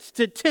tenants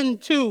to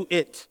tend to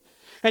it.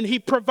 And he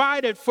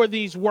provided for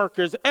these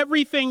workers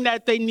everything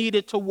that they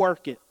needed to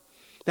work it,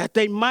 that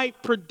they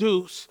might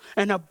produce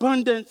an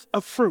abundance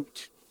of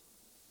fruit.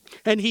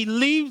 And he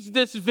leaves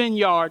this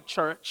vineyard,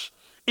 church,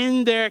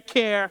 in their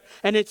care,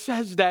 and it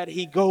says that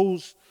he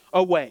goes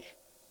away.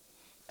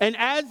 And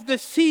as the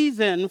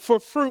season for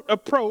fruit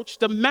approached,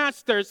 the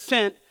master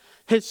sent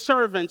his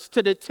servants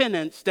to the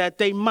tenants that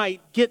they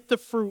might get the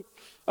fruit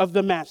of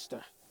the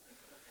master.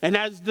 And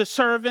as the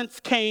servants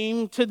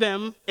came to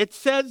them, it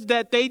says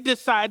that they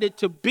decided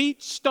to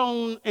beat,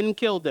 stone, and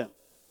kill them.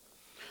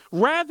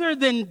 Rather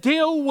than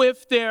deal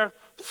with their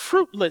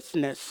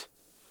fruitlessness,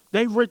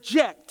 they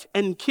reject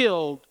and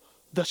killed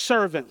the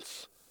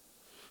servants,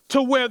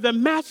 to where the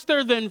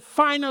master then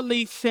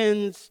finally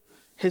sends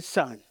his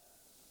son,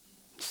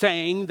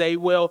 saying they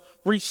will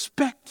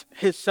respect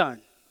his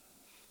son.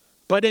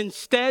 But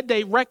instead,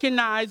 they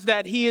recognize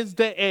that he is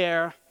the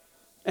heir,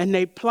 and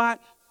they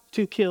plot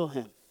to kill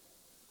him.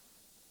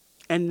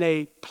 And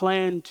they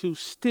plan to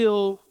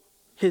steal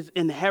his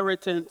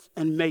inheritance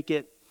and make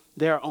it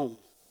their own.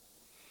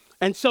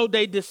 And so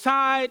they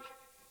decide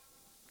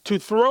to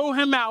throw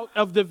him out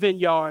of the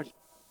vineyard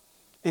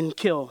and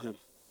kill him.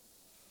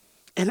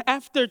 And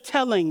after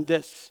telling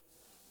this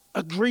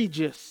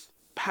egregious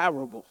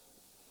parable,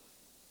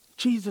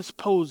 Jesus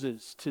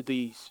poses to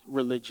these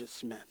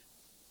religious men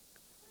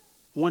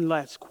one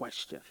last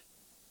question.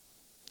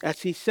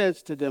 As he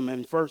says to them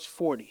in verse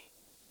 40,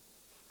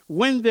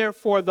 "When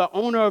therefore the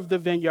owner of the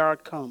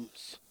vineyard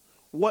comes,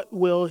 what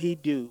will he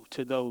do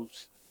to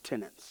those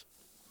tenants?"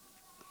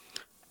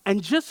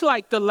 And just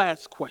like the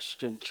last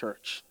question,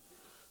 church,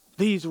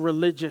 these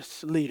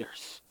religious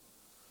leaders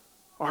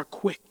are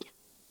quick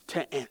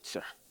to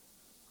answer.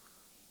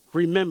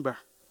 Remember,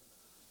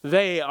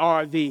 they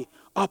are the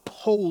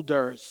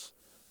upholders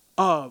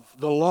of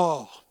the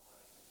law.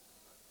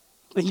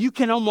 And you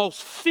can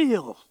almost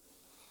feel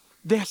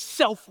their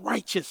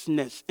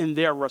self-righteousness in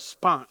their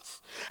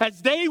response,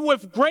 as they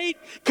with great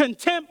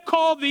contempt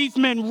call these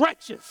men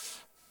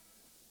wretches.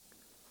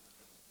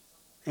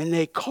 And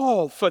they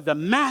call for the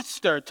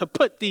master to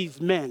put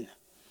these men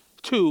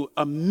to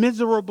a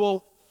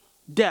miserable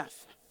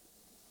death.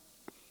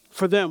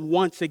 For them,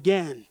 once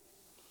again,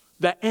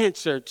 the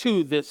answer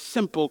to this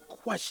simple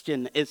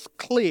question is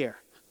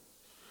clear.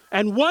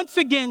 And once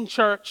again,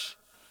 church,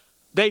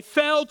 they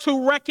fail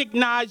to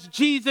recognize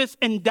Jesus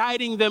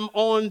indicting them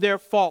on their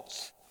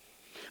faults.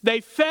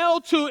 They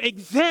failed to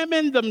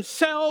examine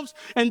themselves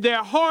and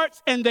their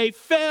hearts, and they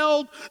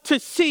failed to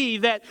see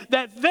that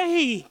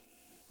they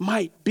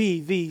might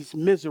be these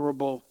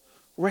miserable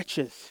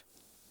wretches.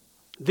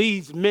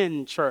 These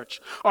men, church,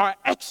 are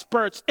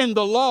experts in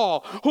the law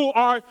who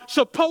are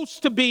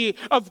supposed to be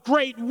of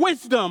great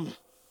wisdom.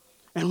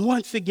 And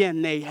once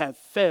again, they have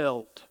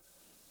failed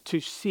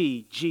to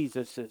see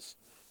Jesus's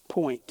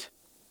point.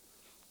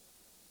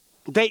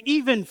 They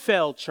even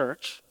fail,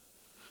 church,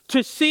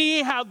 to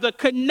see how the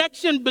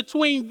connection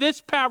between this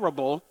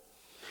parable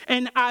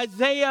and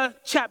Isaiah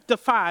chapter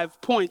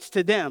 5 points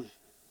to them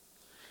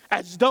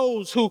as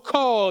those who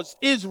caused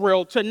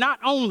Israel to not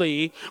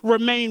only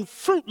remain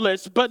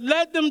fruitless, but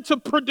led them to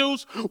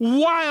produce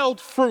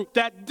wild fruit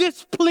that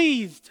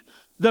displeased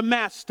the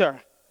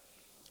master,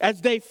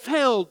 as they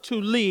failed to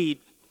lead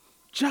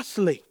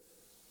justly,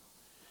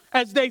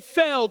 as they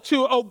failed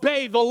to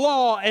obey the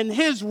law and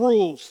his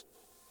rules,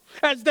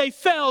 as they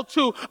failed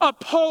to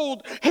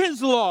uphold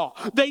his law.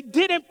 They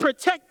didn't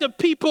protect the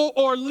people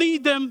or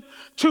lead them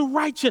to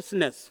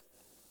righteousness,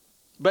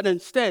 but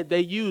instead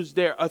they used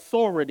their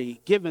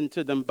authority given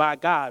to them by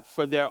God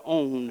for their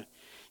own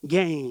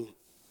gain.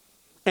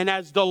 And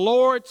as the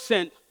Lord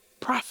sent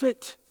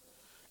prophet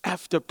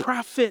after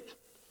prophet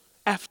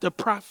after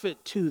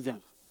prophet to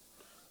them,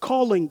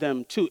 calling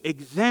them to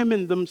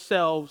examine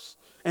themselves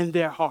and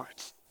their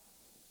hearts,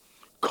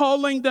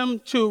 calling them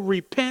to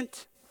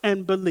repent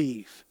and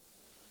believe,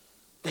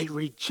 they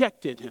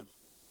rejected him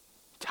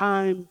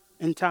time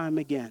and time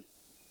again.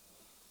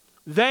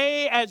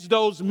 They, as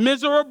those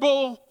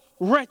miserable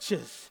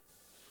wretches,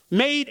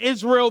 made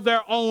Israel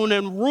their own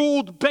and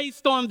ruled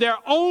based on their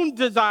own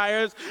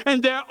desires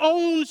and their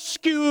own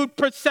skewed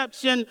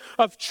perception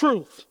of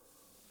truth.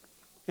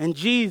 And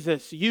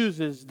Jesus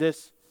uses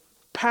this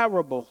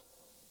parable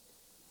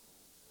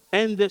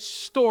and this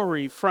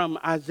story from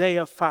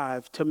Isaiah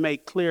 5 to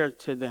make clear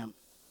to them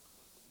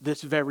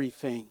this very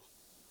thing.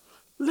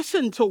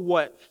 Listen to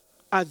what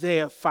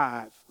Isaiah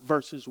 5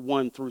 verses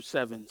 1 through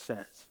 7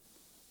 says.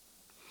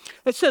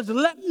 It says,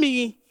 "Let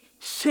me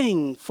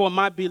sing for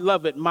my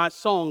beloved my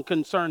song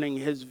concerning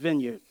his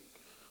vineyard.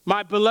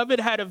 My beloved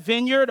had a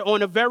vineyard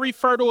on a very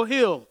fertile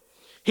hill.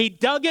 He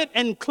dug it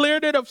and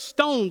cleared it of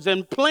stones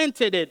and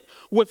planted it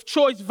with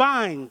choice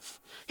vines.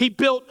 He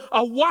built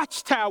a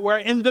watchtower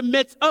in the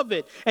midst of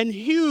it and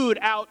hewed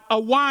out a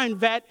wine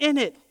vat in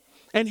it.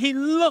 And he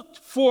looked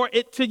for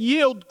it to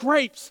yield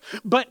grapes,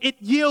 but it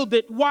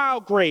yielded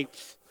wild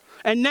grapes.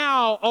 And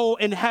now, O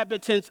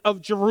inhabitants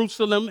of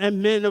Jerusalem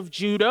and men of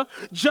Judah,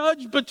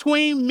 judge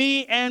between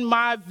me and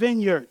my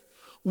vineyard.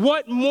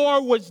 What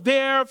more was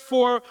there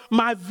for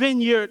my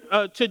vineyard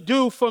to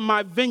do for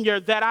my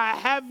vineyard that I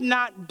have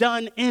not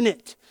done in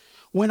it?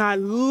 When I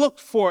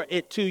looked for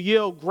it to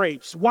yield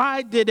grapes,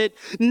 why did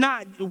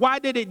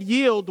it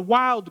yield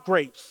wild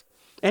grapes?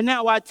 And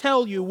now I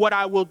tell you what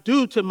I will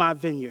do to my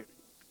vineyard.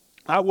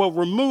 I will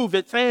remove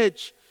its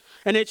edge,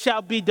 and it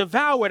shall be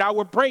devoured. I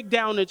will break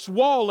down its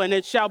wall, and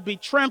it shall be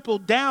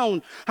trampled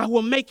down. I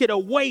will make it a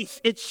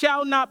waste. It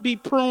shall not be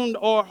pruned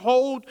or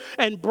hoed,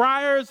 and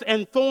briars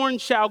and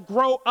thorns shall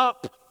grow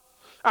up.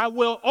 I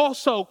will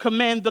also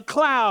command the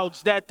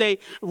clouds that they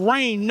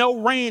rain no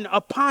rain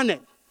upon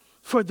it.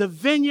 For the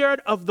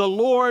vineyard of the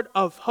Lord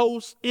of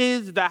hosts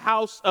is the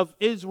house of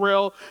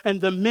Israel,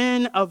 and the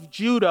men of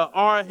Judah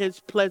are his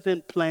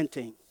pleasant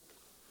planting.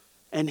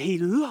 And he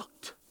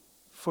looked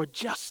for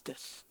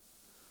justice,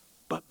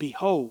 but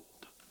behold,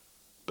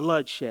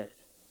 bloodshed.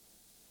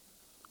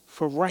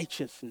 For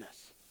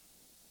righteousness,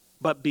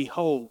 but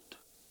behold,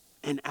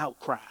 an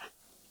outcry."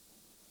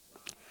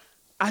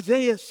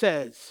 Isaiah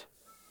says,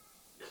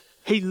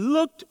 he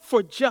looked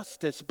for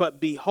justice, but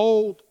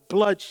behold,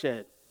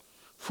 bloodshed.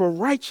 For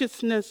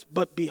righteousness,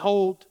 but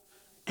behold,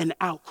 an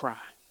outcry.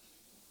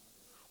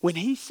 When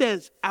he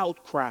says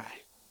outcry,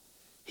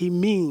 he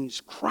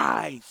means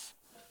cries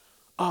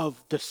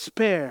of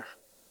despair.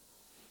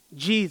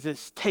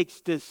 Jesus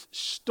takes this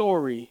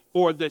story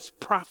or this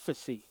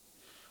prophecy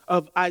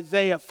of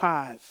Isaiah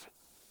 5,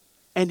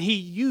 and he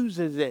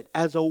uses it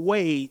as a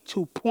way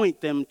to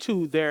point them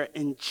to their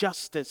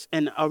injustice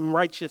and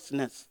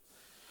unrighteousness.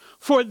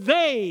 For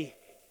they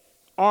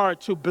are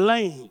to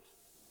blame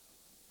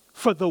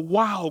for the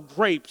wild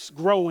grapes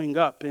growing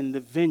up in the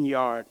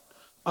vineyard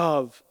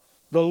of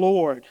the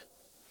Lord.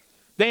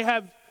 They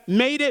have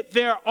made it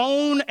their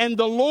own, and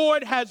the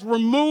Lord has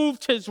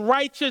removed his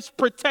righteous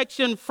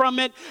protection from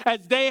it,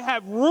 as they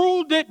have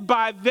ruled it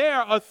by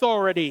their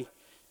authority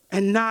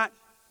and not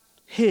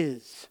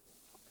his.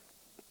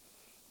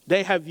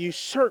 They have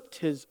usurped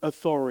his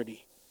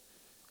authority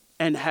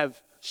and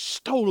have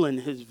stolen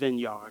his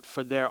vineyard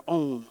for their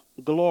own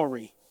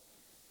glory.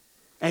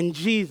 And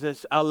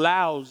Jesus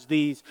allows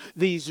these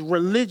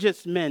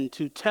religious men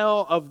to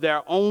tell of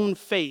their own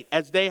fate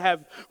as they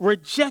have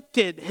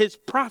rejected his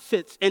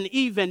prophets and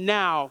even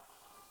now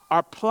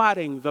are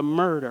plotting the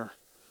murder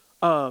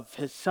of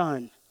his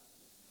son.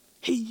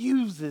 He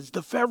uses the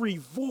very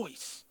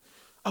voice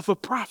of a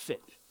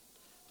prophet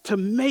to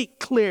make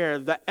clear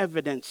the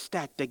evidence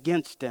stacked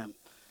against them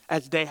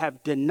as they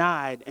have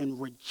denied and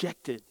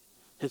rejected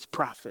his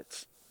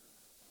prophets.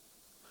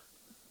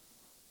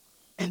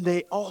 And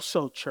they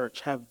also,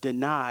 church, have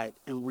denied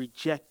and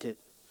rejected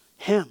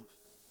him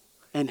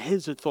and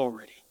his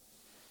authority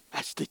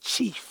as the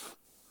chief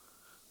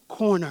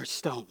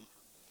cornerstone.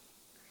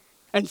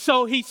 And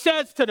so he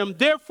says to them,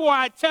 "Therefore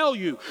I tell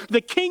you, the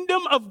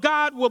kingdom of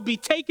God will be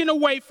taken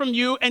away from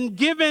you and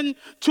given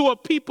to a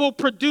people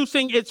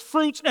producing its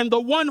fruits, and the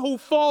one who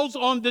falls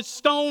on this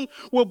stone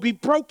will be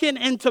broken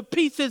into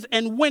pieces,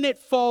 and when it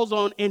falls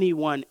on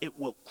anyone, it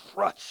will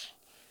crush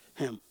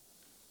him."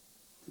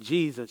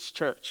 Jesus,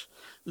 church,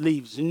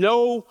 leaves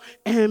no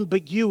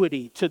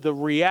ambiguity to the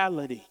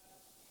reality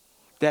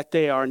that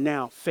they are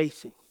now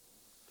facing.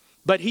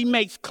 But he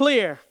makes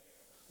clear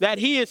that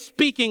he is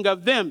speaking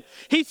of them.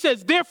 He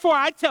says, "Therefore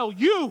I tell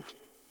you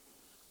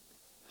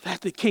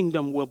that the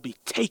kingdom will be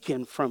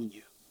taken from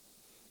you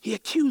He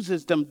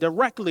accuses them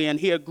directly, and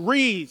he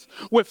agrees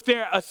with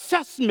their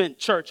assessment,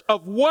 church,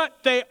 of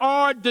what they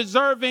are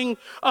deserving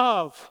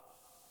of,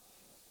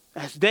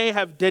 as they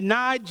have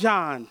denied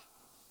John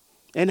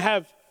and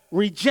have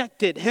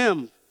rejected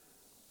him.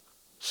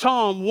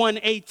 Psalm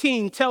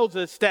 118 tells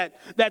us that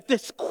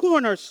this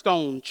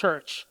cornerstone,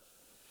 church,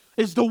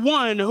 is the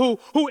one who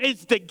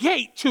is the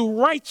gate to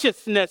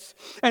righteousness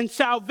and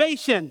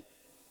salvation.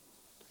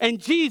 And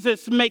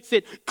Jesus makes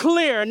it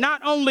clear,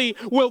 not only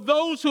will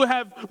those who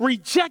have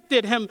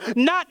rejected him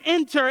not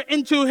enter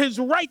into his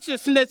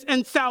righteousness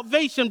and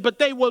salvation, but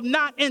they will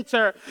not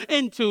enter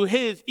into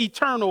his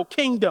eternal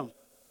kingdom.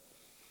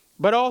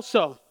 But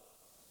also,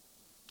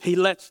 he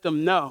lets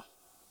them know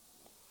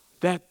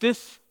that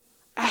this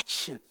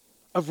action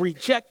of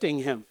rejecting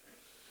him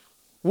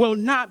will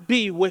not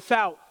be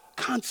without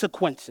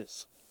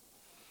consequences.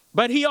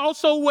 But he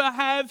also will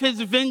have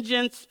his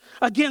vengeance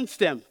against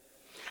them.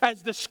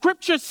 As the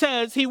scripture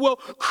says, he will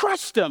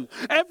crush them.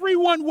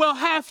 Everyone will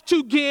have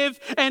to give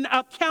an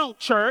account,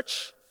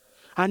 church.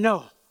 I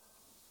know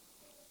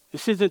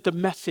this isn't the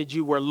message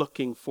you were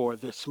looking for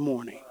this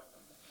morning.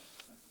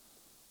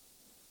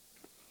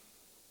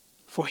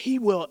 For he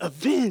will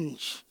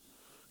avenge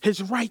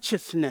his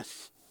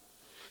righteousness.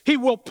 He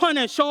will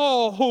punish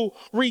all who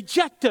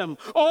reject him,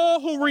 all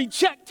who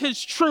reject his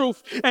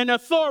truth and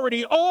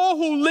authority, all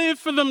who live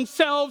for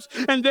themselves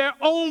and their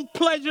own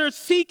pleasure,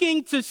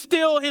 seeking to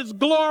steal his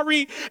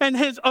glory and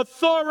his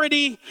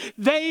authority.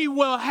 They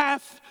will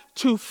have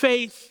to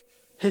face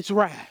his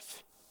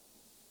wrath.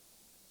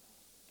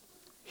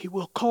 He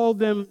will call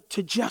them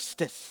to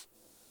justice.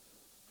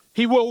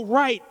 He will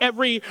right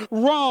every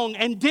wrong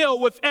and deal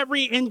with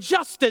every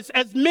injustice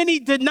as many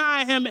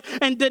deny him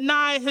and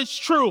deny his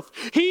truth.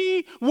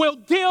 He will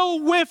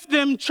deal with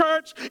them,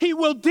 church. He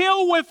will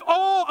deal with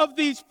all of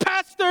these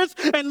pastors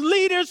and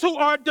leaders who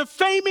are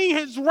defaming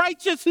his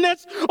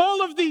righteousness,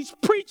 all of these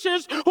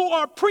preachers who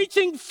are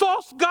preaching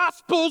false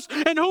gospels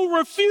and who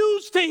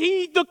refuse to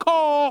heed the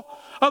call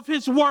of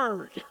his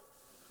word.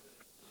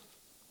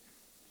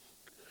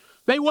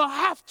 They will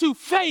have to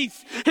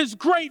face his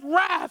great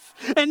wrath,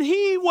 and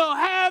he will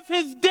have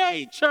his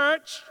day,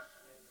 church.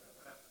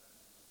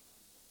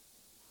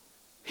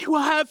 He will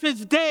have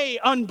his day,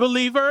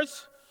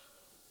 unbelievers.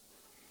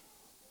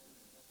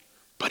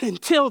 But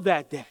until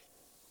that day,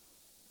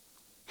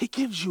 he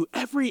gives you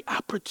every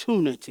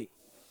opportunity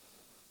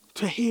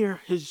to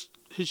hear his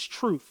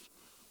truth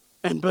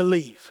and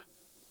believe.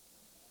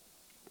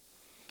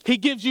 He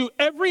gives you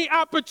every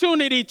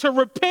opportunity to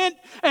repent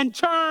and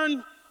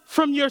turn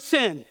from your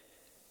sin.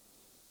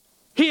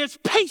 He is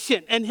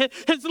patient, and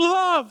his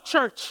love,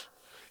 church,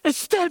 is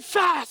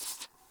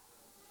steadfast.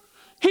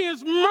 He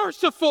is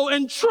merciful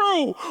and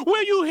true.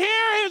 Will you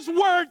hear his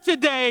word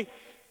today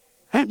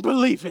and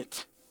believe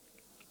it?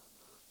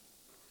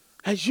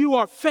 As you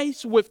are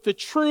faced with the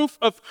truth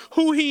of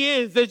who he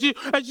is,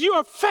 as you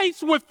are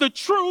faced with the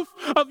truth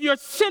of your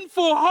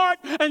sinful heart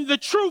and the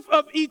truth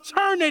of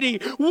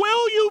eternity,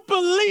 will you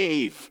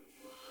believe?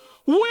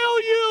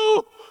 Will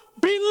you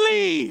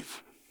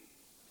believe?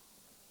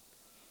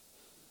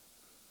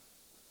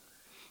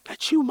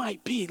 That you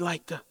might be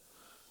like the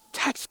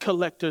tax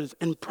collectors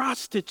and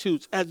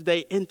prostitutes as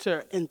they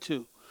enter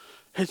into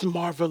his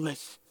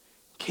marvelous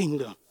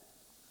kingdom?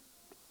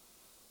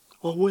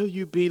 Or will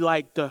you be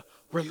like the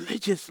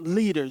religious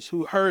leaders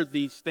who heard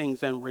these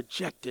things and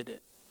rejected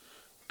it,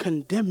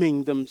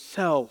 condemning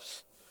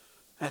themselves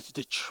as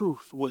the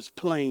truth was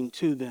plain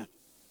to them?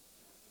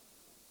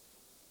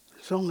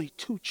 There's only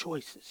two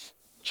choices,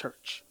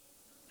 church.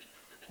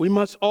 We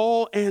must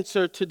all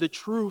answer to the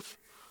truth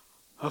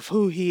of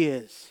who he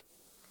is.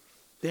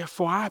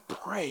 Therefore, I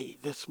pray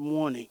this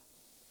morning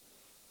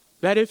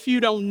that if you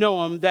don't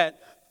know him, that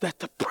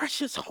the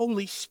precious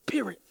Holy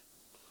Spirit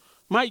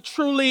might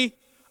truly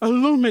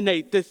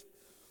illuminate this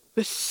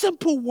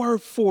simple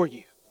word for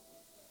you.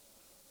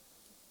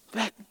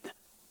 That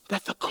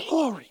the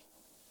glory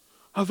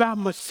of our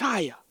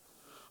Messiah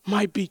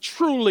might be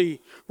truly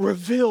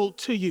revealed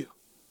to you.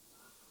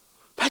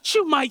 That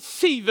you might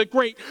see the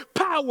great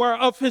power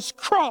of his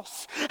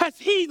cross as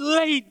he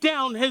laid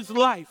down his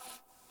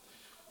life.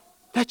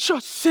 That your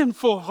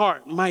sinful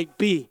heart might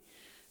be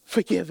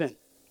forgiven.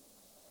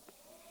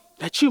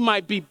 That you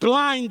might be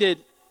blinded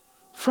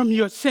from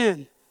your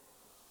sin.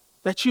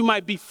 That you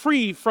might be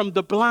free from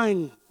the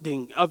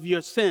blinding of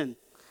your sin.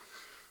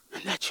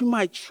 And that you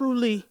might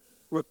truly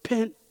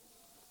repent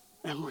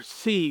and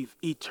receive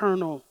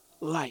eternal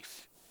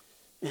life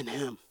in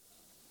him.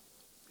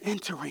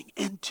 Entering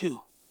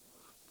into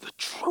the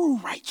true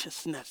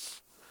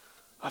righteousness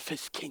of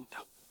his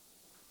kingdom.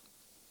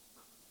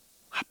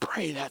 I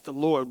pray that the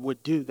Lord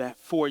would do that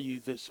for you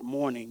this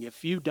morning.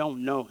 If you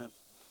don't know him,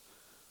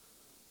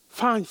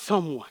 find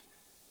someone.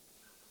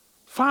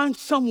 Find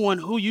someone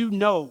who you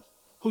know,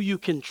 who you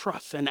can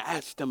trust, and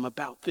ask them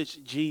about this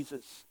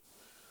Jesus.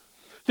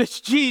 This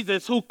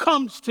Jesus who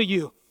comes to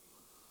you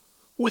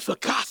with a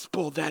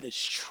gospel that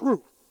is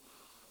true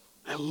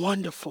and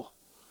wonderful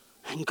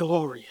and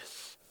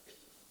glorious.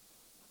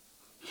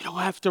 You don't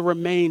have to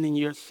remain in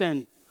your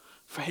sin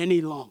for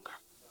any longer.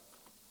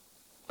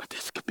 But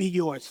this could be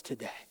yours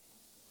today.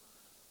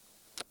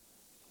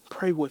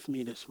 Pray with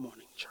me this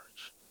morning, church.